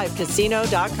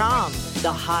highfivecasino.com.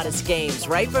 The hottest games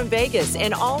right from Vegas,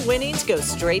 and all winnings go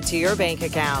straight to your bank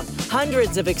account.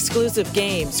 Hundreds of exclusive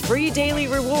games, free daily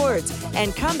rewards,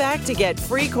 and come back to get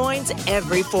free coins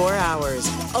every 4 hours.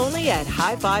 Only at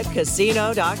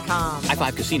highfivecasino.com. High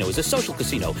Five Casino is a social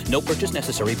casino. No purchase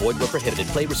necessary. Void where prohibited.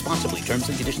 Play responsibly. Terms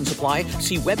and conditions apply.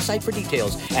 See website for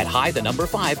details at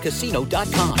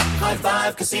high5casino.com. High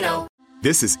Five Casino.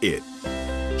 This is it.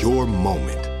 Your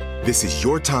moment. This is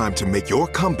your time to make your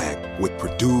comeback with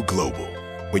Purdue Global.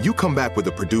 When you come back with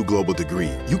a Purdue Global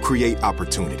degree, you create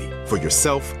opportunity for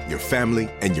yourself, your family,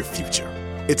 and your future.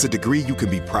 It's a degree you can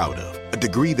be proud of, a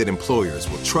degree that employers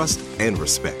will trust and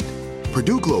respect.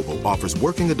 Purdue Global offers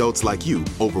working adults like you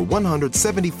over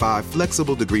 175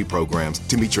 flexible degree programs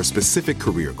to meet your specific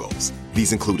career goals.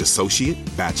 These include associate,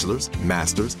 bachelor's,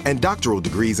 master's, and doctoral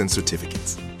degrees and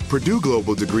certificates. Purdue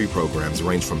Global degree programs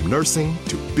range from nursing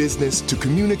to business to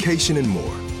communication and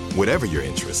more. Whatever your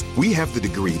interest, we have the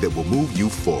degree that will move you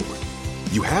forward.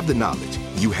 You have the knowledge,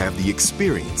 you have the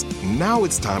experience. Now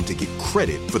it's time to get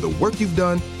credit for the work you've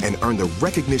done and earn the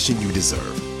recognition you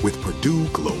deserve with Purdue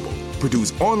Global,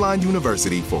 Purdue's online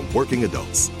university for working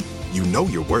adults. You know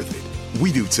you're worth it.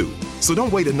 We do too. So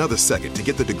don't wait another second to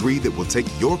get the degree that will take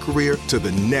your career to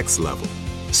the next level.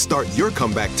 Start your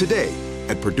comeback today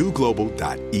at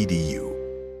purdueglobal.edu.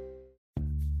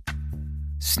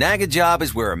 Snag a Job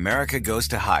is where America goes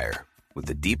to hire, with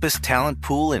the deepest talent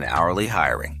pool in hourly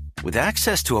hiring. With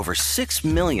access to over 6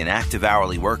 million active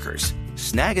hourly workers,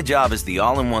 Snag a Job is the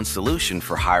all-in-one solution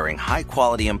for hiring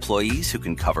high-quality employees who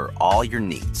can cover all your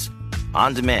needs.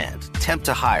 On demand, temp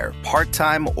to hire,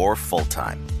 part-time or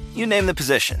full-time. You name the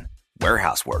position.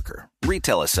 Warehouse worker,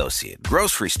 retail associate,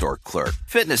 grocery store clerk,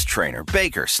 fitness trainer,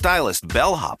 baker, stylist,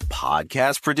 bellhop,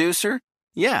 podcast producer.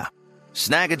 Yeah,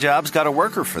 Snag a Job's got a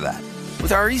worker for that.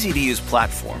 With our easy-to-use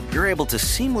platform, you're able to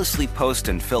seamlessly post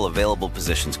and fill available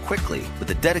positions quickly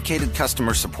with a dedicated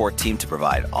customer support team to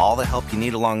provide all the help you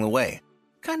need along the way.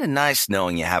 Kind of nice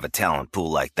knowing you have a talent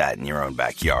pool like that in your own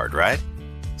backyard, right?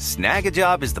 Snag a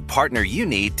Job is the partner you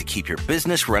need to keep your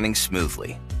business running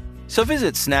smoothly. So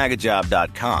visit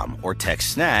snagajob.com or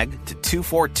text snag to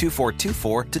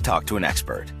 242424 to talk to an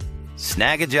expert.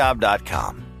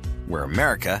 Snagajob.com, where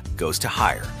America goes to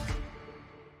hire.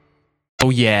 Oh,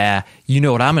 yeah. You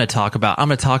know what I'm going to talk about? I'm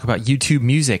going to talk about YouTube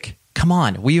Music. Come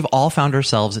on. We've all found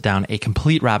ourselves down a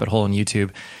complete rabbit hole in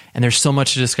YouTube, and there's so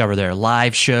much to discover there.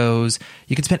 Live shows.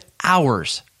 You can spend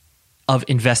hours of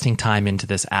investing time into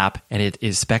this app, and it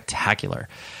is spectacular.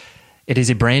 It is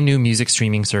a brand new music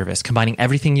streaming service, combining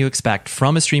everything you expect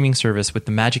from a streaming service with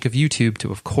the magic of YouTube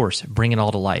to, of course, bring it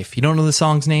all to life. You don't know the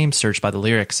song's name? Search by the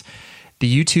lyrics.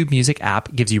 The YouTube Music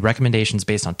app gives you recommendations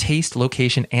based on taste,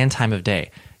 location, and time of day.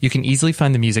 You can easily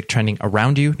find the music trending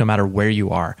around you no matter where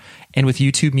you are. And with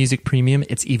YouTube Music Premium,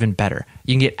 it's even better.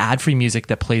 You can get ad-free music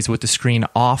that plays with the screen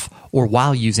off or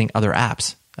while using other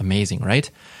apps. Amazing,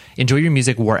 right? Enjoy your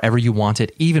music wherever you want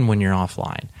it, even when you're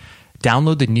offline.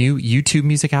 Download the new YouTube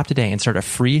Music app today and start a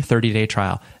free 30-day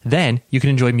trial. Then you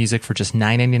can enjoy music for just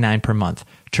 $9.99 per month.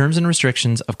 Terms and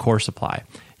restrictions, of course, apply.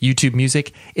 YouTube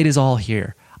Music, it is all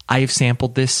here. I have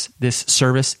sampled this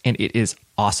service, and it is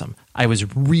awesome. I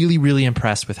was really, really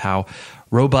impressed with how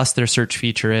robust their search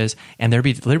feature is. And there'd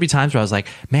be times where I was like,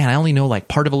 man, I only know like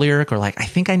part of a lyric, or like, I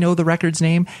think I know the record's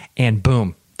name, and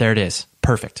boom, there it is.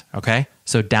 Perfect. Okay.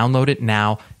 So download it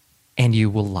now, and you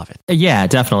will love it. Yeah,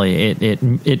 definitely.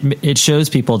 It shows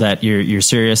people that you're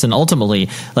serious, and ultimately,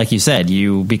 like you said,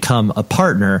 you become a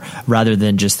partner rather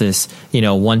than just this,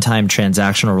 one-time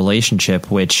transactional relationship.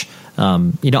 Which,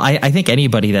 I think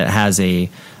anybody that has a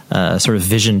sort of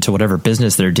vision to whatever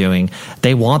business they're doing,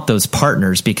 they want those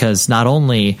partners, because not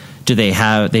only do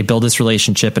they build this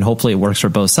relationship and hopefully it works for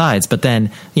both sides, but then,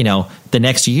 the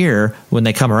next year when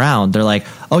they come around, they're like,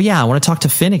 oh yeah, I want to talk to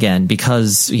Finn again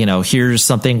because, here's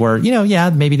something where,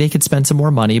 maybe they could spend some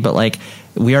more money, but like,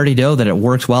 we already know that it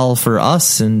worked well for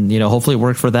us, and, hopefully it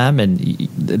worked for them. And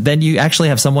then you actually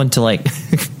have someone to like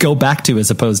go back to,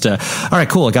 as opposed to, all right,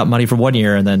 cool, I got money for 1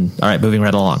 year, and then, all right, moving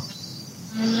right along.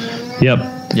 Yep.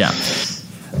 Yeah.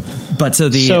 But so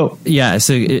you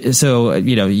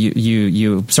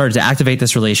started to activate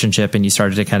this relationship, and you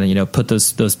started to kind of put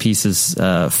those pieces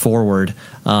forward.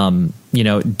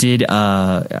 Did it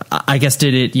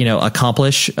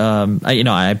accomplish?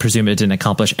 I presume it didn't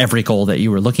accomplish every goal that you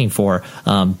were looking for.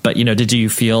 But did you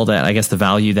feel that the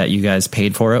value that you guys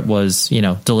paid for it was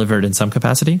delivered in some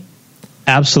capacity?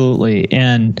 Absolutely,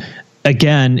 and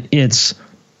again, it's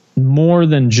more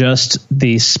than just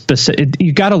the specific.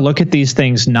 You got to look at these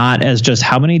things not as just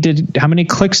how many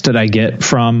clicks did I get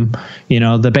from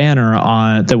the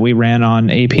banner that we ran on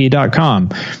AP.com.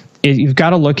 You've got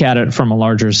to look at it from a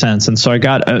larger sense, and so I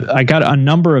got a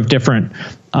number of different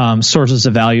sources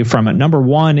of value from it. Number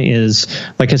one is,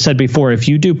 like I said before, if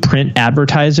you do print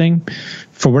advertising,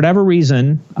 for whatever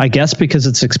reason, I guess because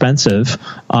it's expensive,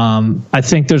 I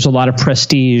think there's a lot of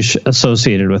prestige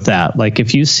associated with that. Like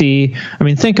if you see,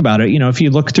 think about it, if you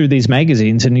look through these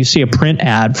magazines and you see a print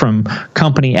ad from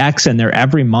company X in there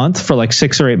every month for like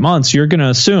 6 or 8 months, you're going to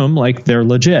assume like they're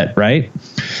legit, right?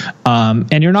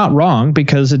 And you're not wrong,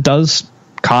 because it does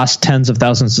cost tens of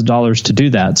thousands of dollars to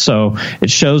do that. So it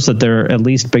shows that they're at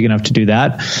least big enough to do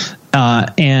that.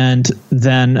 And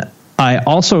then I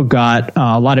also got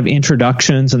a lot of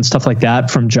introductions and stuff like that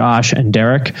from Josh and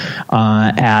Derek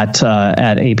at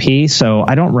AP. So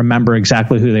I don't remember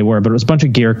exactly who they were, but it was a bunch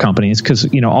of gear companies, because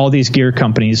all these gear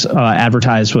companies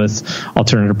advertise with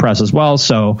Alternative Press as well.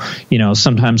 So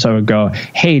sometimes I would go,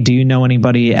 "Hey, do you know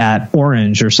anybody at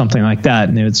Orange or something like that?"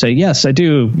 And they would say, "Yes, I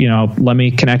do. Let me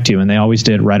connect you." And they always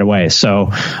did right away. So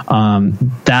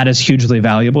that is hugely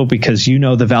valuable, because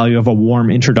the value of a warm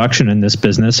introduction in this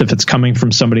business. If it's coming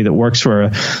from somebody that works for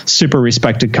a super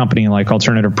respected company like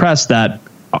Alternative Press, that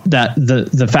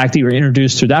the fact that you were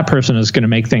introduced through that person is going to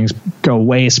make things go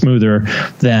way smoother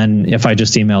than if I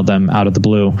just emailed them out of the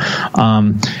blue.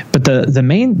 But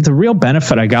the real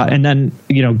benefit I got, and then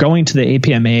going to the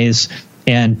APMAs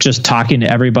and just talking to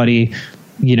everybody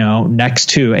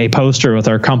next to a poster with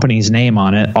our company's name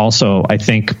on it, also I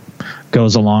think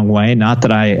goes a long way. Not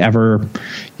that I ever,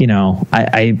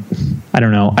 I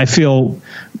don't know. I feel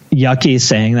yucky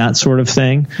saying that sort of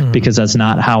thing, because that's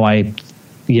not how I,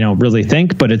 really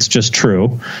think, but it's just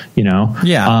true,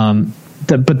 Yeah.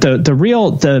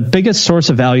 The biggest source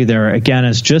of value there, again,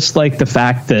 is just like the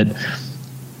fact that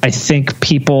I think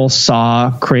people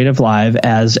saw Creative Live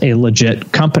as a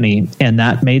legit company, and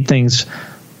that made things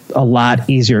a lot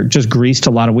easier, just greased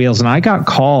a lot of wheels. And I got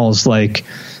calls like,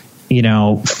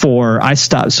 I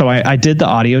stopped. So I did the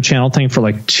audio channel thing for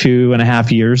like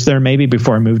 2.5 years there, maybe,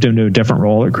 before I moved into a different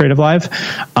role at Creative Live.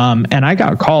 And I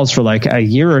got calls for like a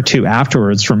year or two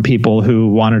afterwards from people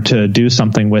who wanted to do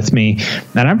something with me.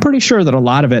 And I'm pretty sure that a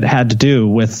lot of it had to do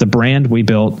with the brand we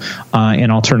built in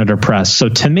Alternative Press. So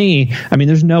to me,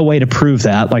 there's no way to prove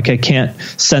that. Like I can't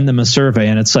send them a survey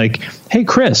and it's like, "Hey,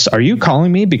 Chris, are you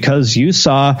calling me because you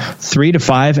saw 3 to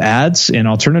 5 ads in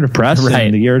Alternative Press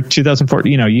in the year 2004?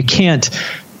 You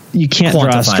can't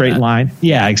draw a straight line."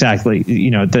 Yeah, exactly.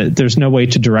 There's no way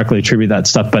to directly attribute that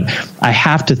stuff, but I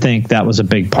have to think that was a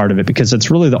big part of it, because it's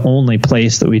really the only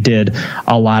place that we did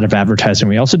a lot of advertising.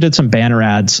 We also did some banner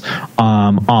ads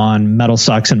on Metal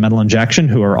Sucks and Metal Injection,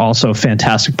 who are also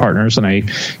fantastic partners, and I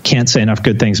can't say enough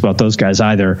good things about those guys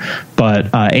either. But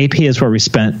AP is where we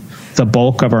spent the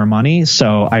bulk of our money.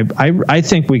 So I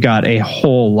think we got a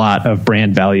whole lot of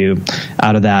brand value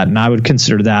out of that, and I would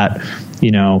consider that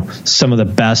some of the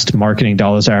best marketing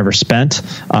dollars I ever spent,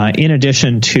 in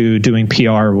addition to doing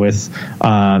PR with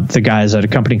the guys at a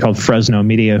company called Fresno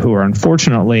Media, who are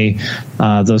unfortunately,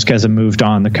 those guys have moved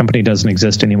on. The company doesn't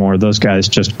exist anymore. Those guys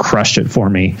just crushed it for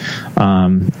me.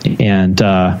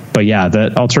 But yeah,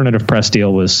 the Alternative Press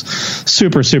deal was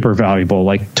super, super valuable,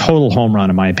 like total home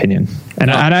run in my opinion. And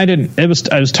I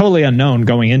was totally unknown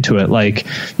going into it. Like,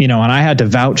 and I had to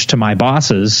vouch to my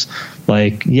bosses,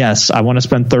 like, yes, I want to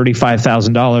spend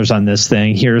 $35,000 on this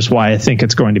thing. Here's why I think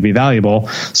it's going to be valuable.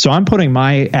 So I'm putting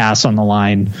my ass on the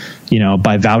line,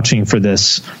 by vouching for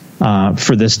this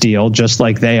deal, just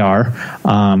like they are.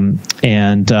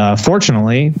 And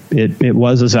fortunately, it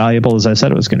was as valuable as I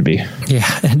said it was going to be. Yeah,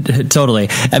 totally.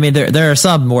 There are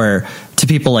some where, to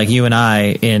people like you and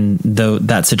I in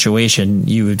that situation,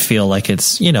 you would feel like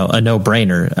it's, a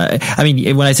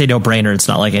no-brainer. When I say no-brainer, it's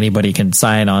not like anybody can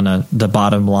sign on the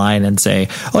bottom line and say,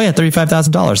 "Oh yeah,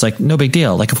 $35,000, like no big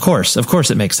deal." Like, of course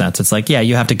it makes sense. It's like, yeah,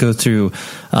 you have to go through,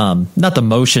 not the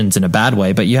motions in a bad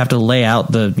way, but you have to lay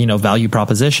out the, value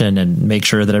proposition and make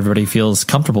sure that everybody feels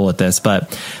comfortable with this.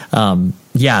 But,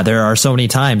 yeah, there are so many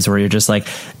times where you're just like,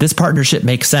 this partnership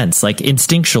makes sense, like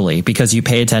instinctually, because you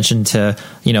pay attention to,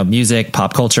 music, music,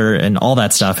 pop culture, and all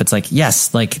that stuff. It's like,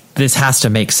 yes, like this has to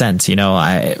make sense, you know.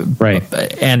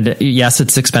 And yes,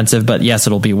 it's expensive, but yes,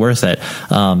 it'll be worth it.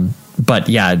 But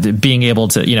yeah, being able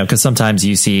to, you know, because sometimes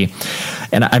you see,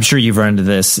 and I'm sure you've run into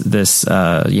this,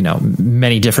 you know,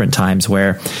 many different times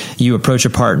where you approach a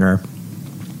partner.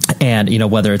 And, you know,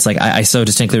 whether it's like, I so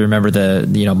distinctly remember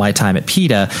my time at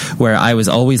PETA, where I was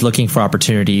always looking for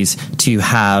opportunities to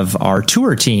have our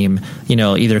tour team, you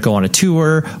know, either go on a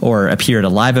tour or appear at a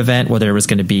live event where there was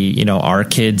going to be, you know, our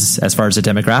kids as far as the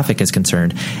demographic is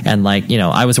concerned. And like, you know,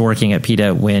 I was working at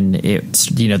PETA when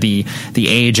it's, you know, the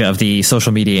age of the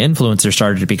social media influencer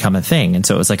started to become a thing. And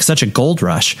so it was like such a gold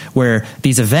rush where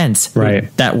these events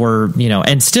that were, you know,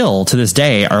 and still to this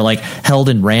day are like held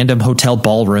in random hotel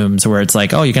ballrooms where it's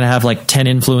like, oh, you can have like 10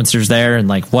 influencers there and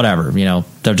like whatever, you know,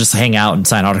 they'll just hang out and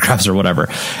sign autographs or whatever.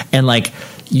 And like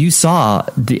you saw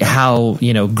how,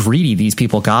 you know, greedy these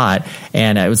people got.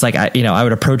 And it was like, I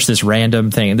would approach this random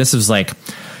thing. And this was like,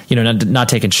 you know, not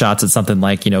taking shots at something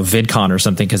like, you know, VidCon or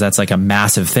something, because that's like a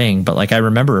massive thing. But like I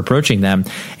remember approaching them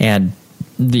and,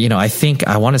 you know, I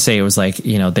want to say it was like,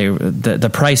 you know,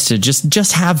 the price to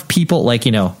just have people like,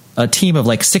 you know, a team of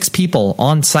like 6 people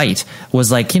on site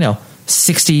was like, you know,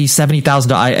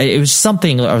 $60,000-$70,000. It was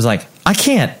something I was like, I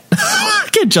can't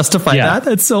justify that.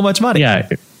 That's so much money. Yeah.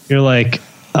 You're like,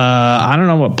 I don't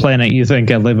know what planet you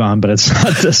think I live on, but it's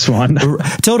not this one.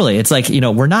 Totally. It's like, you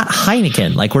know, we're not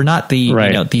Heineken, like we're not the, you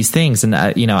know, these things.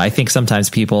 And, you know, I think sometimes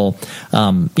people,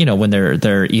 you know, when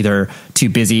they're either too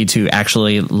busy to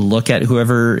actually look at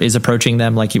whoever is approaching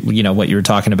them, like, you know, what you were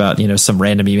talking about, you know, some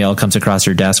random email comes across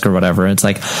your desk or whatever. And it's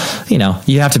like, you know,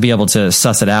 you have to be able to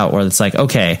suss it out where it's like,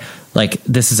 okay, like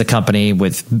this is a company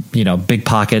with, you know, big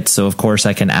pockets. So of course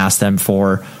I can ask them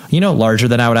for, you know, larger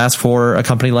than I would ask for a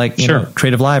company like, you know,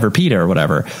 Creative Live or PETA or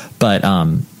whatever. But,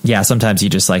 yeah, sometimes you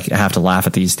just like have to laugh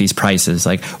at these prices.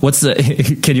 Like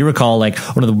can you recall like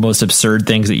one of the most absurd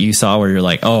things that you saw where you're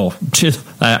like, oh,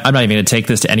 I'm not even going to take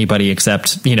this to anybody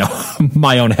except, you know,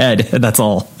 my own head. And that's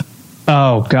all.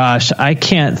 Oh gosh, I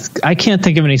can't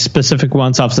think of any specific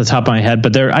ones off the top of my head,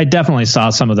 but I definitely saw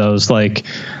some of those. Like,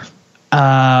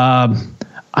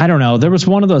 I don't know. There was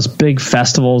one of those big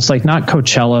festivals, like not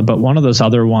Coachella, but one of those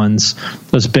other ones,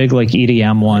 those big like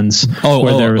EDM ones.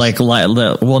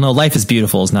 Life is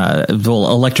Beautiful is not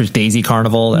Electric Daisy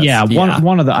Carnival.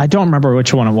 One of the, I don't remember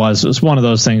which one it was. It was one of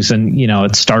those things, and you know,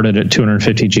 it started at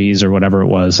 250 G's or whatever it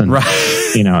was, and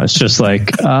you know, it's just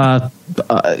like, like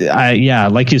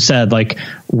you said, like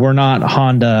we're not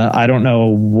Honda. I don't know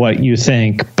what you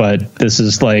think, but this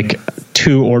is like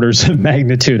 2 orders of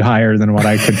magnitude higher than what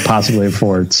I could possibly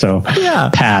afford. So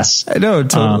pass. No,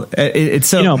 totally. It's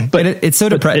so, you know, but it's so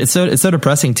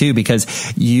depressing too,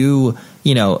 because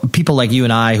you know, people like you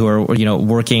and I who are, you know,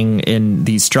 working in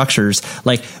these structures,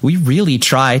 like we really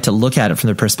try to look at it from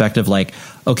the perspective, like,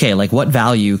 okay, like what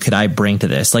value could I bring to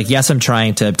this? Like, yes, I'm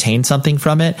trying to obtain something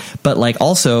from it, but like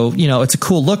also, you know, it's a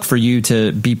cool look for you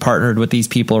to be partnered with these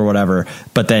people or whatever.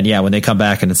 But then, yeah, when they come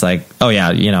back and it's like, oh yeah,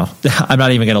 you know, I'm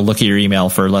not even going to look at your email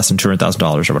for less than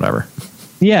 $200,000 or whatever.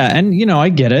 Yeah. And, you know, I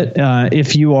get it.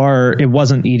 If you are, it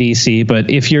wasn't EDC,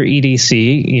 but if you're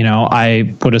EDC, you know,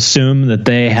 I would assume that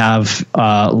they have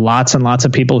lots and lots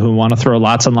of people who want to throw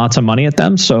lots and lots of money at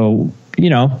them. So, you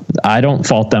know, I don't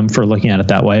fault them for looking at it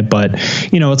that way,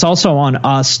 but, you know, it's also on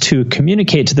us to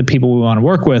communicate to the people we want to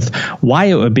work with why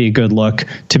it would be a good look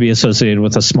to be associated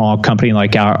with a small company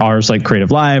like ours, like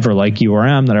Creative Live or like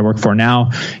URM that I work for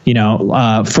now. You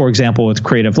know, for example, with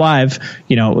Creative Live,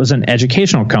 you know, it was an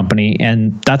educational company,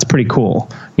 and that's pretty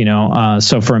cool. You know,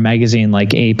 so for a magazine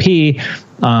like AP,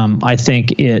 I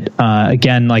think it,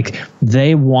 again, like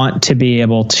they want to be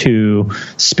able to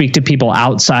speak to people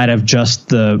outside of just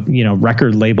the, you know,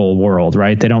 record label world,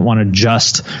 right? They don't want to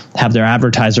just have their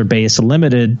advertiser base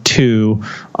limited to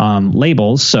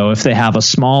labels. So if they have a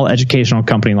small educational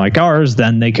company like ours,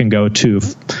 then they can go to,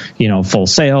 you know, Full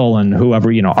Sail and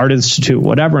whoever, you know, Art Institute,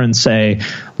 whatever, and say,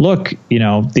 look, you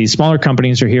know, these smaller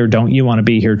companies are here. Don't you want to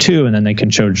be here too? And then they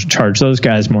can charge those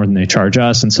guys more than they charge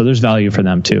us. And so there's value for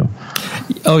them too.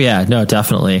 Oh yeah, no,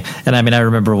 definitely. And I mean, I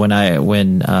remember when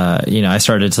you know, I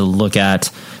started to look at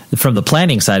from the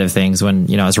planning side of things when,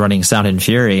 you know, I was running Sound and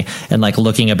Fury and like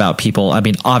looking about people, I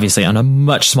mean, obviously on a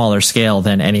much smaller scale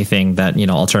than anything that, you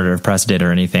know, Alternative Press did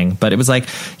or anything. But it was like,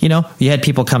 you know, you had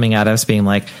people coming at us being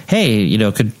like, hey, you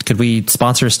know, could we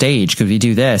sponsor a stage? Could we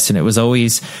do this? And it was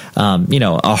always, you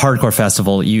know, a hardcore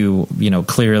festival. You know,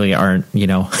 clearly aren't, you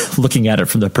know, looking at it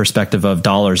from the perspective of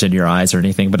dollars in your eyes or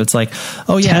anything, but it's like,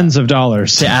 oh yeah. Tens of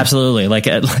dollars. Yeah, absolutely. Like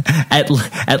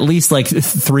at least like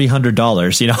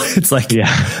 $300, you know, it's like,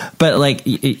 yeah. But like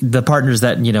the partners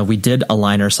that, we did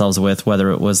align ourselves with,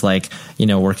 whether it was like,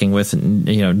 working with,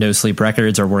 No Sleep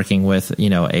Records or working with,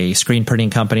 a screen printing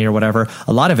company or whatever,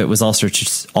 a lot of it was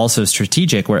also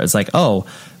strategic, where it's like, oh,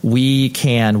 we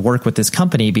can work with this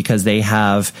company because they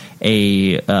have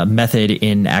a method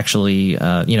in actually,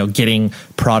 getting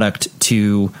product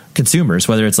to consumers,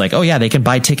 whether it's like, oh yeah, they can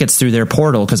buy tickets through their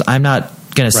portal because I'm not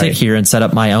going to sit here and set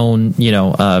up my own,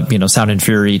 Sound and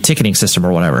Fury ticketing system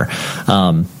or whatever.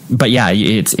 But yeah,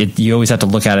 you always have to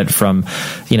look at it from,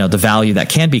 the value that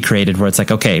can be created, where it's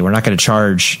like, okay, we're not going to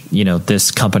charge,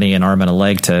 this company an arm and a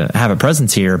leg to have a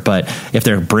presence here. But if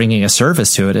they're bringing a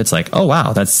service to it, it's like, oh,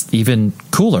 wow, that's even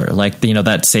cooler. Like,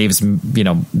 that saves,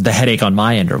 the headache on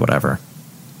my end or whatever.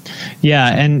 Yeah.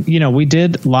 And, we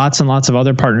did lots and lots of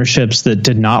other partnerships that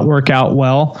did not work out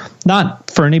well, not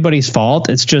for anybody's fault.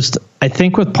 It's just, I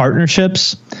think with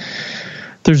partnerships,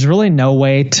 there's really no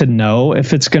way to know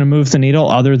if it's going to move the needle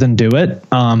other than do it.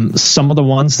 Some of the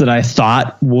ones that I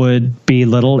thought would be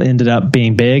little ended up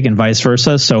being big and vice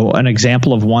versa. So an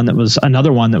example of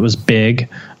another one that was big,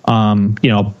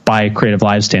 by Creative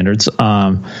Live standards,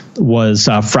 was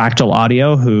Fractal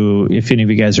Audio, who, if any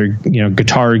of you guys are,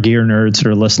 guitar gear nerds that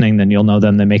are listening, then you'll know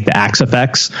them. They make the Axe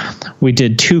effects. We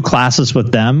did 2 classes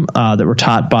with them that were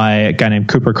taught by a guy named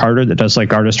Cooper Carter that does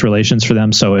like artist relations for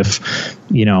them. So if,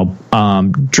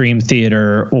 Dream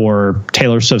Theater or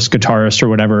Taylor Swift's guitarist or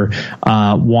whatever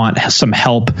want some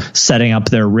help setting up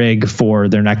their rig for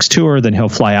their next tour, then he'll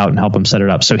fly out and help them set it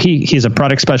up. So he's a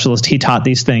product specialist. He taught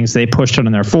these things. They pushed it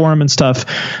on their forum and stuff.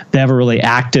 They have a really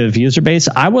active user base.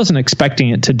 I wasn't expecting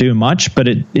it to do much, but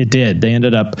it did. They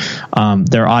ended up,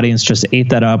 their audience just ate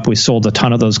that up. We sold a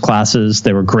ton of those classes.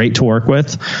 They were great to work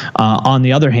with. On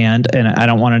the other hand, and I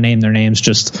don't want to name their names,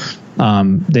 just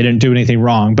they didn't do anything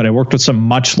wrong, but I worked with some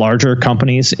much larger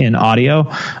companies in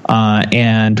audio,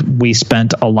 and we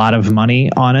spent a lot of money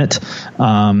on it,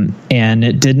 and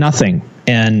it did nothing.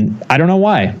 And I don't know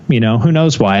why, who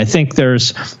knows why. I think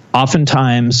there's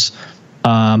oftentimes,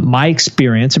 my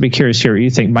experience, I'd be curious to hear what you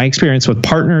think. My experience with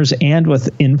partners and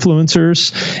with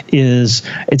influencers is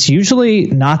it's usually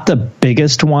not the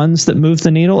biggest ones that move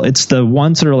the needle. It's the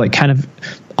ones that are like kind of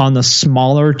on the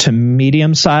smaller to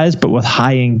medium size, but with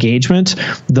high engagement.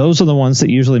 Those are the ones that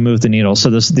usually move the needle. So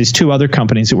these 2 other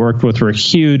companies that we worked with were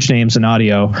huge names in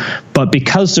audio, but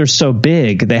because they're so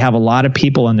big, they have a lot of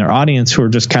people in their audience who are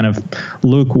just kind of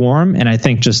lukewarm, and I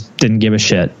think just didn't give a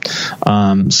shit.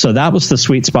 So that was the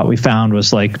sweet spot we found,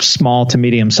 was like small to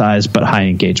medium size, but high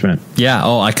engagement. Yeah.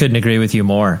 Oh, I couldn't agree with you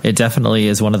more. It definitely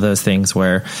is one of those things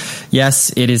where,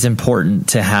 yes, it is important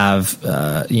to have,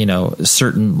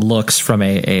 certain looks from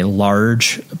a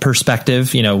large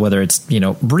perspective, whether it's,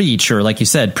 reach or, like you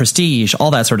said, prestige,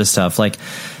 all that sort of stuff. Like,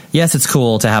 yes, it's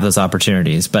cool to have those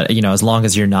opportunities, but, as long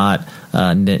as you're not,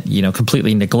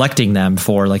 completely neglecting them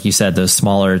for, like you said, those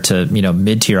smaller to,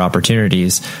 mid-tier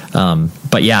opportunities.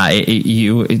 But yeah,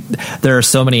 there are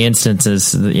so many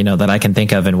instances, that I can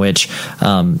think of in which,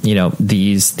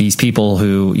 these people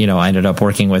who, I ended up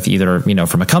working with either,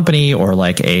 from a company or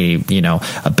like a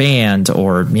band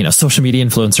or, social media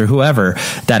influencer, whoever,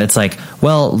 that it's like,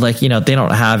 well, like, they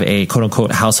don't have a quote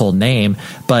unquote household name,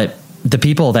 but the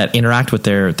people that interact with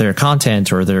their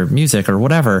content or their music or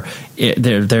whatever,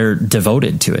 they're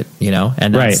devoted to it,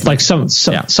 and that's right. Like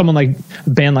someone like a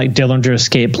band like Dillinger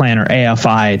Escape Plan or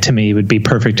AFI, to me, would be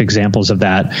perfect examples of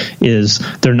that. Is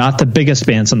they're not the biggest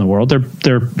bands in the world.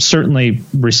 They're certainly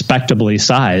respectably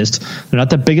sized. They're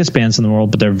not the biggest bands in the world,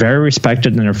 but they're very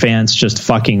respected, and their fans just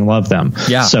fucking love them.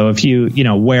 Yeah. So if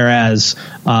whereas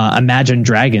Imagine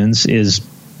Dragons is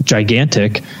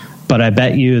gigantic, but I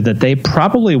bet you that they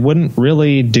probably wouldn't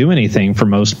really do anything for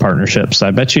most partnerships.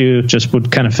 I bet you just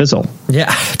would kind of fizzle.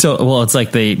 Yeah. So, well, it's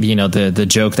like the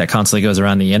joke that constantly goes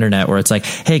around the internet where it's like,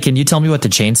 hey, can you tell me what the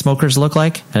Chainsmokers look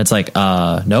like? And it's like,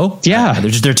 no. Yeah.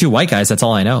 They're 2 white guys. That's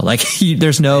all I know. Like,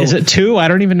 there's no. Is it 2? I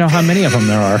don't even know how many of them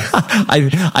there are.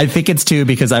 I think it's 2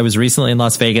 because I was recently in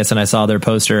Las Vegas and I saw their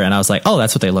poster and I was like, oh,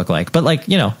 that's what they look like. But like,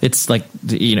 it's like,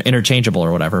 interchangeable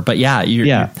or whatever. But yeah,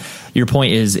 your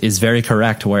point is very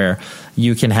correct, where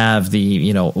you can have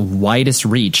the widest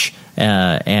reach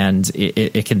and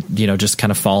it can just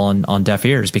kind of fall on deaf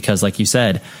ears because, like you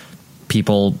said,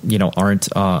 people aren't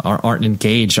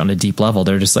engaged on a deep level.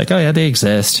 They're just like, oh yeah, they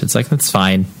exist. It's like, that's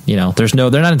fine. They're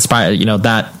not inspired.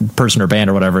 That person or band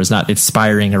or whatever is not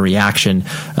inspiring a reaction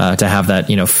to have that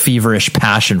feverish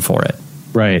passion for it.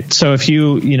 Right. So if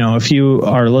you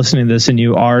are listening to this and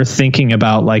you are thinking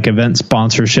about like event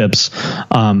sponsorships,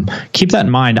 keep that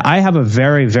in mind. I have a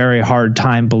very, very hard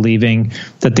time believing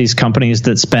that these companies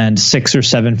that spend 6 or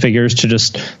 7 figures to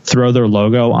just throw their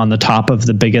logo on the top of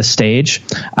the biggest stage,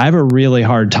 I have a really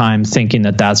hard time thinking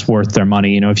that that's worth their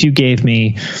money. If you gave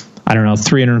me, I don't know,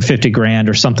 $350,000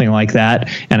 or something like that,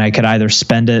 and I could either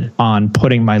spend it on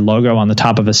putting my logo on the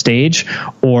top of a stage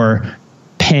or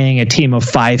paying a team of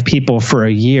 5 people for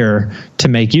a year to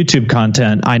make YouTube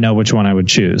content, I know which one I would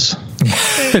choose.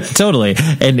 Totally.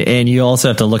 And you also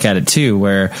have to look at it too,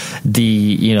 where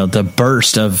the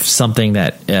burst of something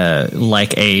that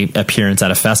like a appearance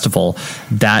at a festival,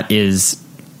 that is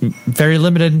very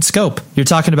limited in scope. You're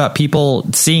talking about people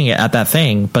seeing it at that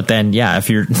thing, but then if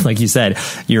you're, like you said,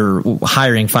 you're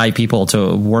hiring 5 people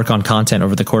to work on content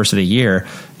over the course of the year,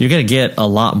 you're going to get a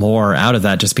lot more out of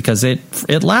that just because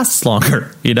it lasts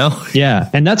longer, Yeah.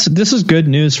 And this is good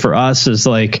news for us, is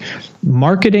like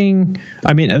marketing.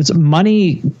 I mean,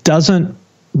 money doesn't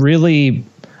really,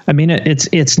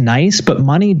 it's nice, but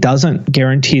money doesn't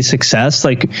guarantee success.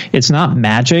 Like, it's not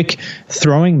magic.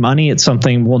 Throwing money at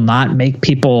something will not make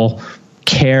people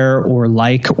care or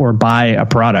like or buy a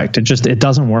product. It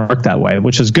doesn't work that way,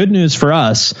 which is good news for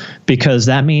us, because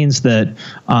that means that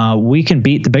we can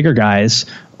beat the bigger guys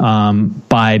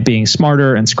by being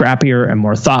smarter and scrappier and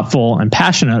more thoughtful and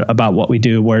passionate about what we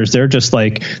do. Whereas they're just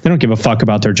like, they don't give a fuck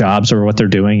about their jobs or what they're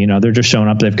doing. They're just showing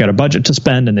up. They've got a budget to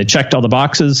spend and they checked all the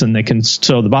boxes and they can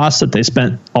show the boss that they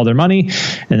spent all their money,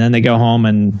 and then they go home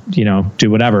and, do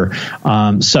whatever.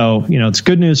 So it's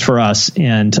good news for us.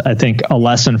 And I think a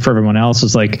lesson for everyone else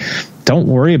is like, don't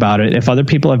worry about it. If other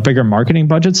people have bigger marketing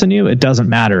budgets than you, it doesn't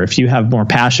matter. If you have more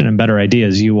passion and better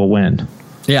ideas, you will win.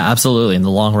 Yeah, absolutely. In the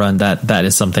long run, that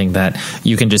is something that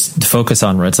you can just focus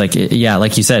on, where it's like,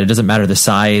 like you said, it doesn't matter the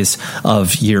size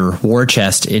of your war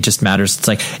chest. It just matters. It's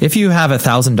like, if you have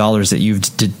 $1,000 that you've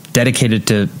dedicated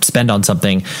to spend on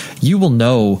something, you will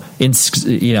know,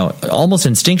 almost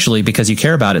instinctually, because you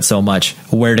care about it so much,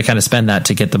 where to kind of spend that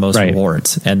to get the most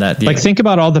rewards. And that, think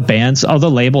about all the bands, all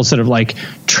the labels that have like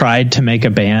tried to make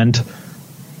a band,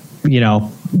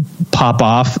 pop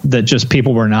off, that just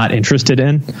people were not interested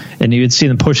in, and you would see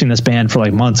them pushing this band for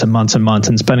like months and months and months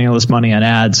and spending all this money on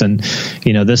ads and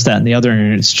this, that, and the other,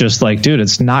 and it's just like, dude,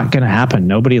 it's not going to happen.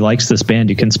 Nobody likes this band.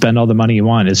 You can spend all the money you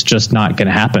want, it's just not going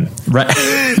to happen. Right.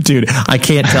 Dude, I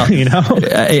can't tell.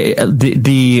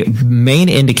 The main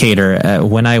indicator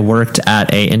when I worked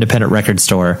at a independent record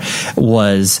store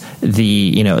was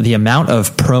the amount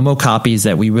of promo copies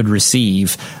that we would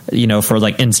receive, for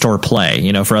like in-store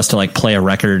play, for us to like play a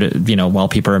record, while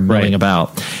people are milling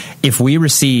about. If we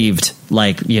received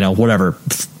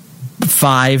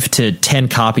 5 to 10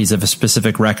 copies of a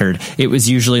specific record, it was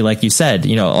usually, like you said,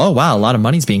 oh wow, a lot of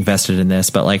money's being invested in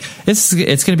this, but like it's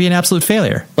going to be an absolute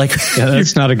failure. Like,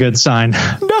 that's not a good sign.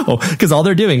 No, because all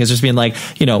they're doing is just being like,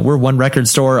 we're one record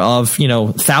store of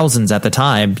thousands at the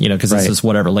time, because this is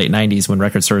late 90s when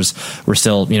record stores were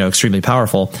still extremely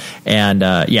powerful, and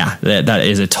that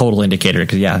is a total indicator,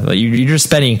 because you're just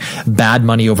spending bad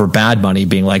money over bad money,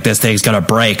 being like, this thing's gonna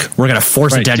break, we're gonna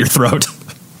force it down your throat.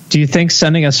 Do you think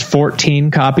sending us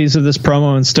 14 copies of this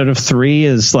promo instead of 3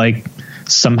 is like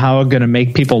somehow going to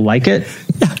make people like it?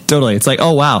 Yeah, totally. It's like,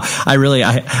 oh wow,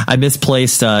 I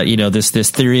misplaced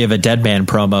this Theory of a Dead Man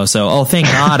promo. So thank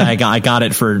God I got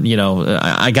it for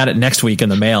I got it next week in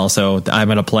the mail. So I'm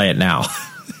going to play it now.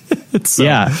 It's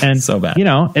so bad.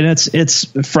 And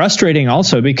it's frustrating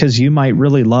also, because you might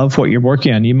really love what you're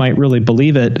working on. You might really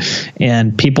believe it,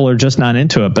 and people are just not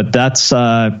into it. But that's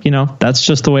that's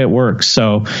just the way it works.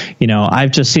 So,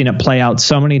 I've just seen it play out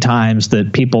so many times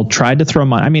that people tried to throw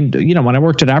money. I mean, when I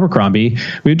worked at Abercrombie,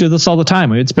 we would do this all the time.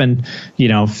 We would spend,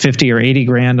 50 or 80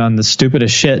 grand on the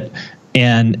stupidest shit.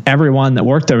 And everyone that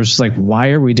worked there was just like,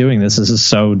 why are we doing this? This is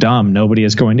so dumb. Nobody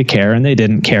is going to care. And they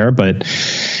didn't care, but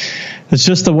it's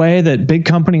just the way that big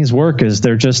companies work, is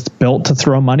they're just built to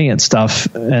throw money at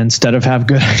stuff instead of have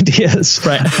good ideas.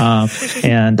 Right.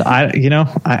 And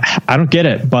I don't get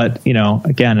it, but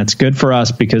again, it's good for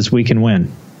us because we can win.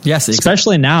 Yes.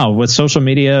 Especially now with social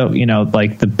media,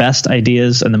 like the best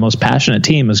ideas and the most passionate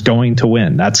team is going to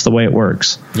win. That's the way it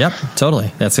works. Yep,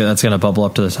 totally. That's going to bubble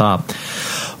up to the top.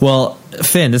 Well,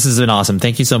 Finn, this has been awesome.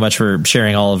 Thank you so much for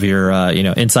sharing all of your,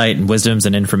 insight and wisdoms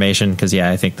and information. Because,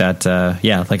 I think that,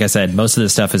 like I said, most of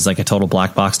this stuff is like a total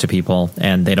black box to people,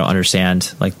 and they don't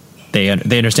understand, like, they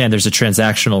understand there's a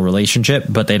transactional relationship,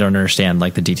 but they don't understand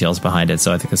like the details behind it.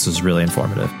 So I think this was really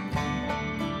informative.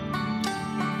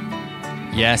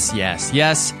 Yes.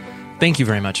 Thank you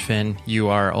very much, Finn. You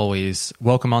are always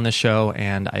welcome on the show,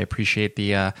 and I appreciate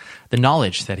the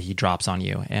knowledge that he drops on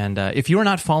you. And if you are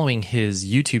not following his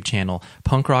YouTube channel,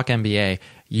 Punk Rock MBA,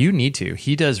 you need to.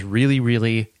 He does really,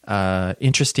 really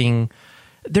interesting.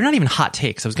 They're not even hot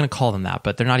takes. I was going to call them that,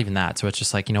 but they're not even that. So it's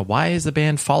just like, why is the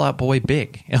band Fall Out Boy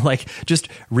big? And like just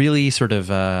really sort of,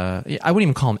 I wouldn't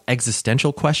even call them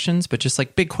existential questions, but just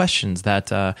like big questions that,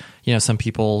 some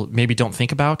people maybe don't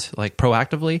think about like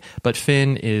proactively. But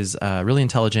Finn is really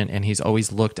intelligent, and he's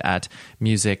always looked at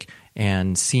music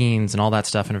and scenes and all that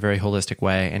stuff in a very holistic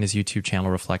way. And his YouTube channel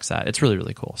reflects that. It's really,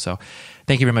 really cool. So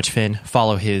thank you very much, Finn.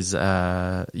 Follow his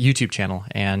YouTube channel,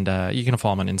 and you can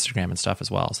follow him on Instagram and stuff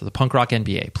as well. So the Punk Rock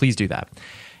NBA, please do that.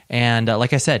 And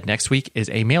like I said, next week is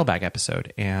a mailbag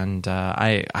episode, and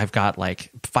I've got like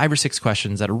 5 or 6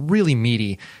 questions that are really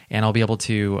meaty, and I'll be able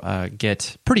to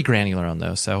get pretty granular on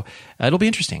those. So it'll be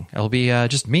interesting. It'll be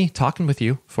just me talking with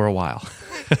you for a while.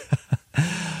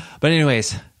 But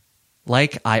anyways,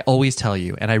 like I always tell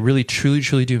you, and I really, truly,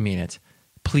 truly do mean it,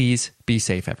 please be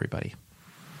safe, everybody.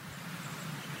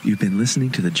 You've been listening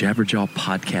to the Jabberjaw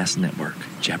Podcast Network,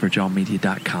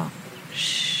 jabberjawmedia.com.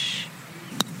 Shh.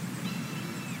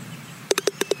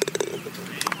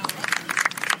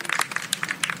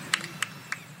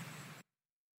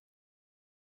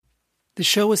 The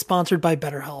show is sponsored by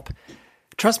BetterHelp.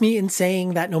 Trust me in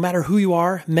saying that no matter who you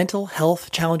are, mental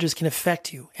health challenges can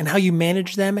affect you, and how you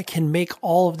manage them can make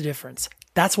all of the difference.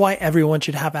 That's why everyone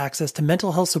should have access to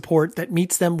mental health support that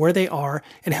meets them where they are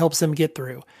and helps them get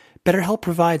through. BetterHelp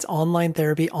provides online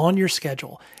therapy on your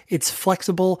schedule. It's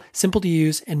flexible, simple to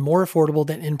use, and more affordable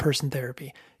than in-person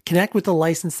therapy. Connect with a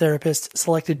licensed therapist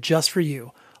selected just for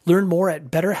you. Learn more at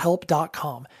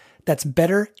betterhelp.com. That's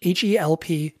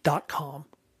betterhelp.com.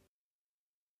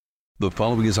 The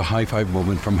following is a high five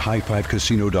moment from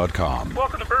highfivecasino.com.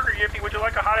 Welcome to Burger Yippee. Would you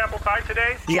like a hot apple pie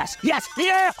today? Yes, yeah,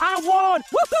 I won!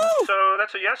 Woohoo! So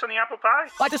that's a yes on the apple pie?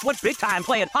 I just went big time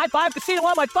playing High Five Casino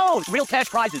on my phone. Real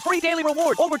cash prizes, free daily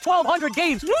rewards, over 1,200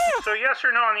 games. Yeah! So yes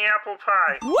or no on the apple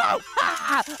pie? Whoa!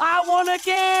 I won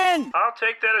again! I'll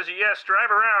take that as a yes.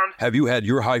 Drive around. Have you had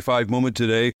your high five moment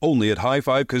today? Only at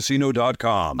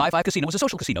highfivecasino.com. High Five Casino is a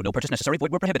social casino. No purchase necessary.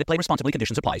 Void where prohibited. Play responsibly.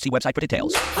 Conditions apply. See website for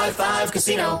details. High Five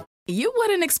Casino. You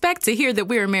wouldn't expect to hear that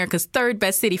we're America's 3rd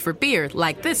best city for beer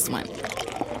like this one.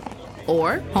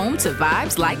 Or home to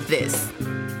vibes like this.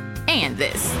 And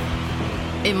this.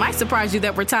 It might surprise you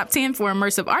that we're top 10 for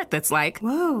immersive art that's like,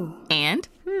 whoa. And,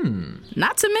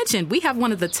 not to mention, we have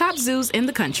one of the top zoos in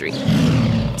the country.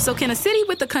 So can a city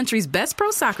with the country's best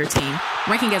pro soccer team,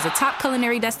 ranking as a top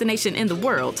culinary destination in the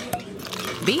world,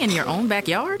 be in your own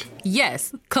backyard?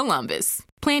 Yes, Columbus.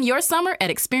 Plan your summer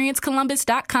at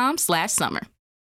experiencecolumbus.com/summer.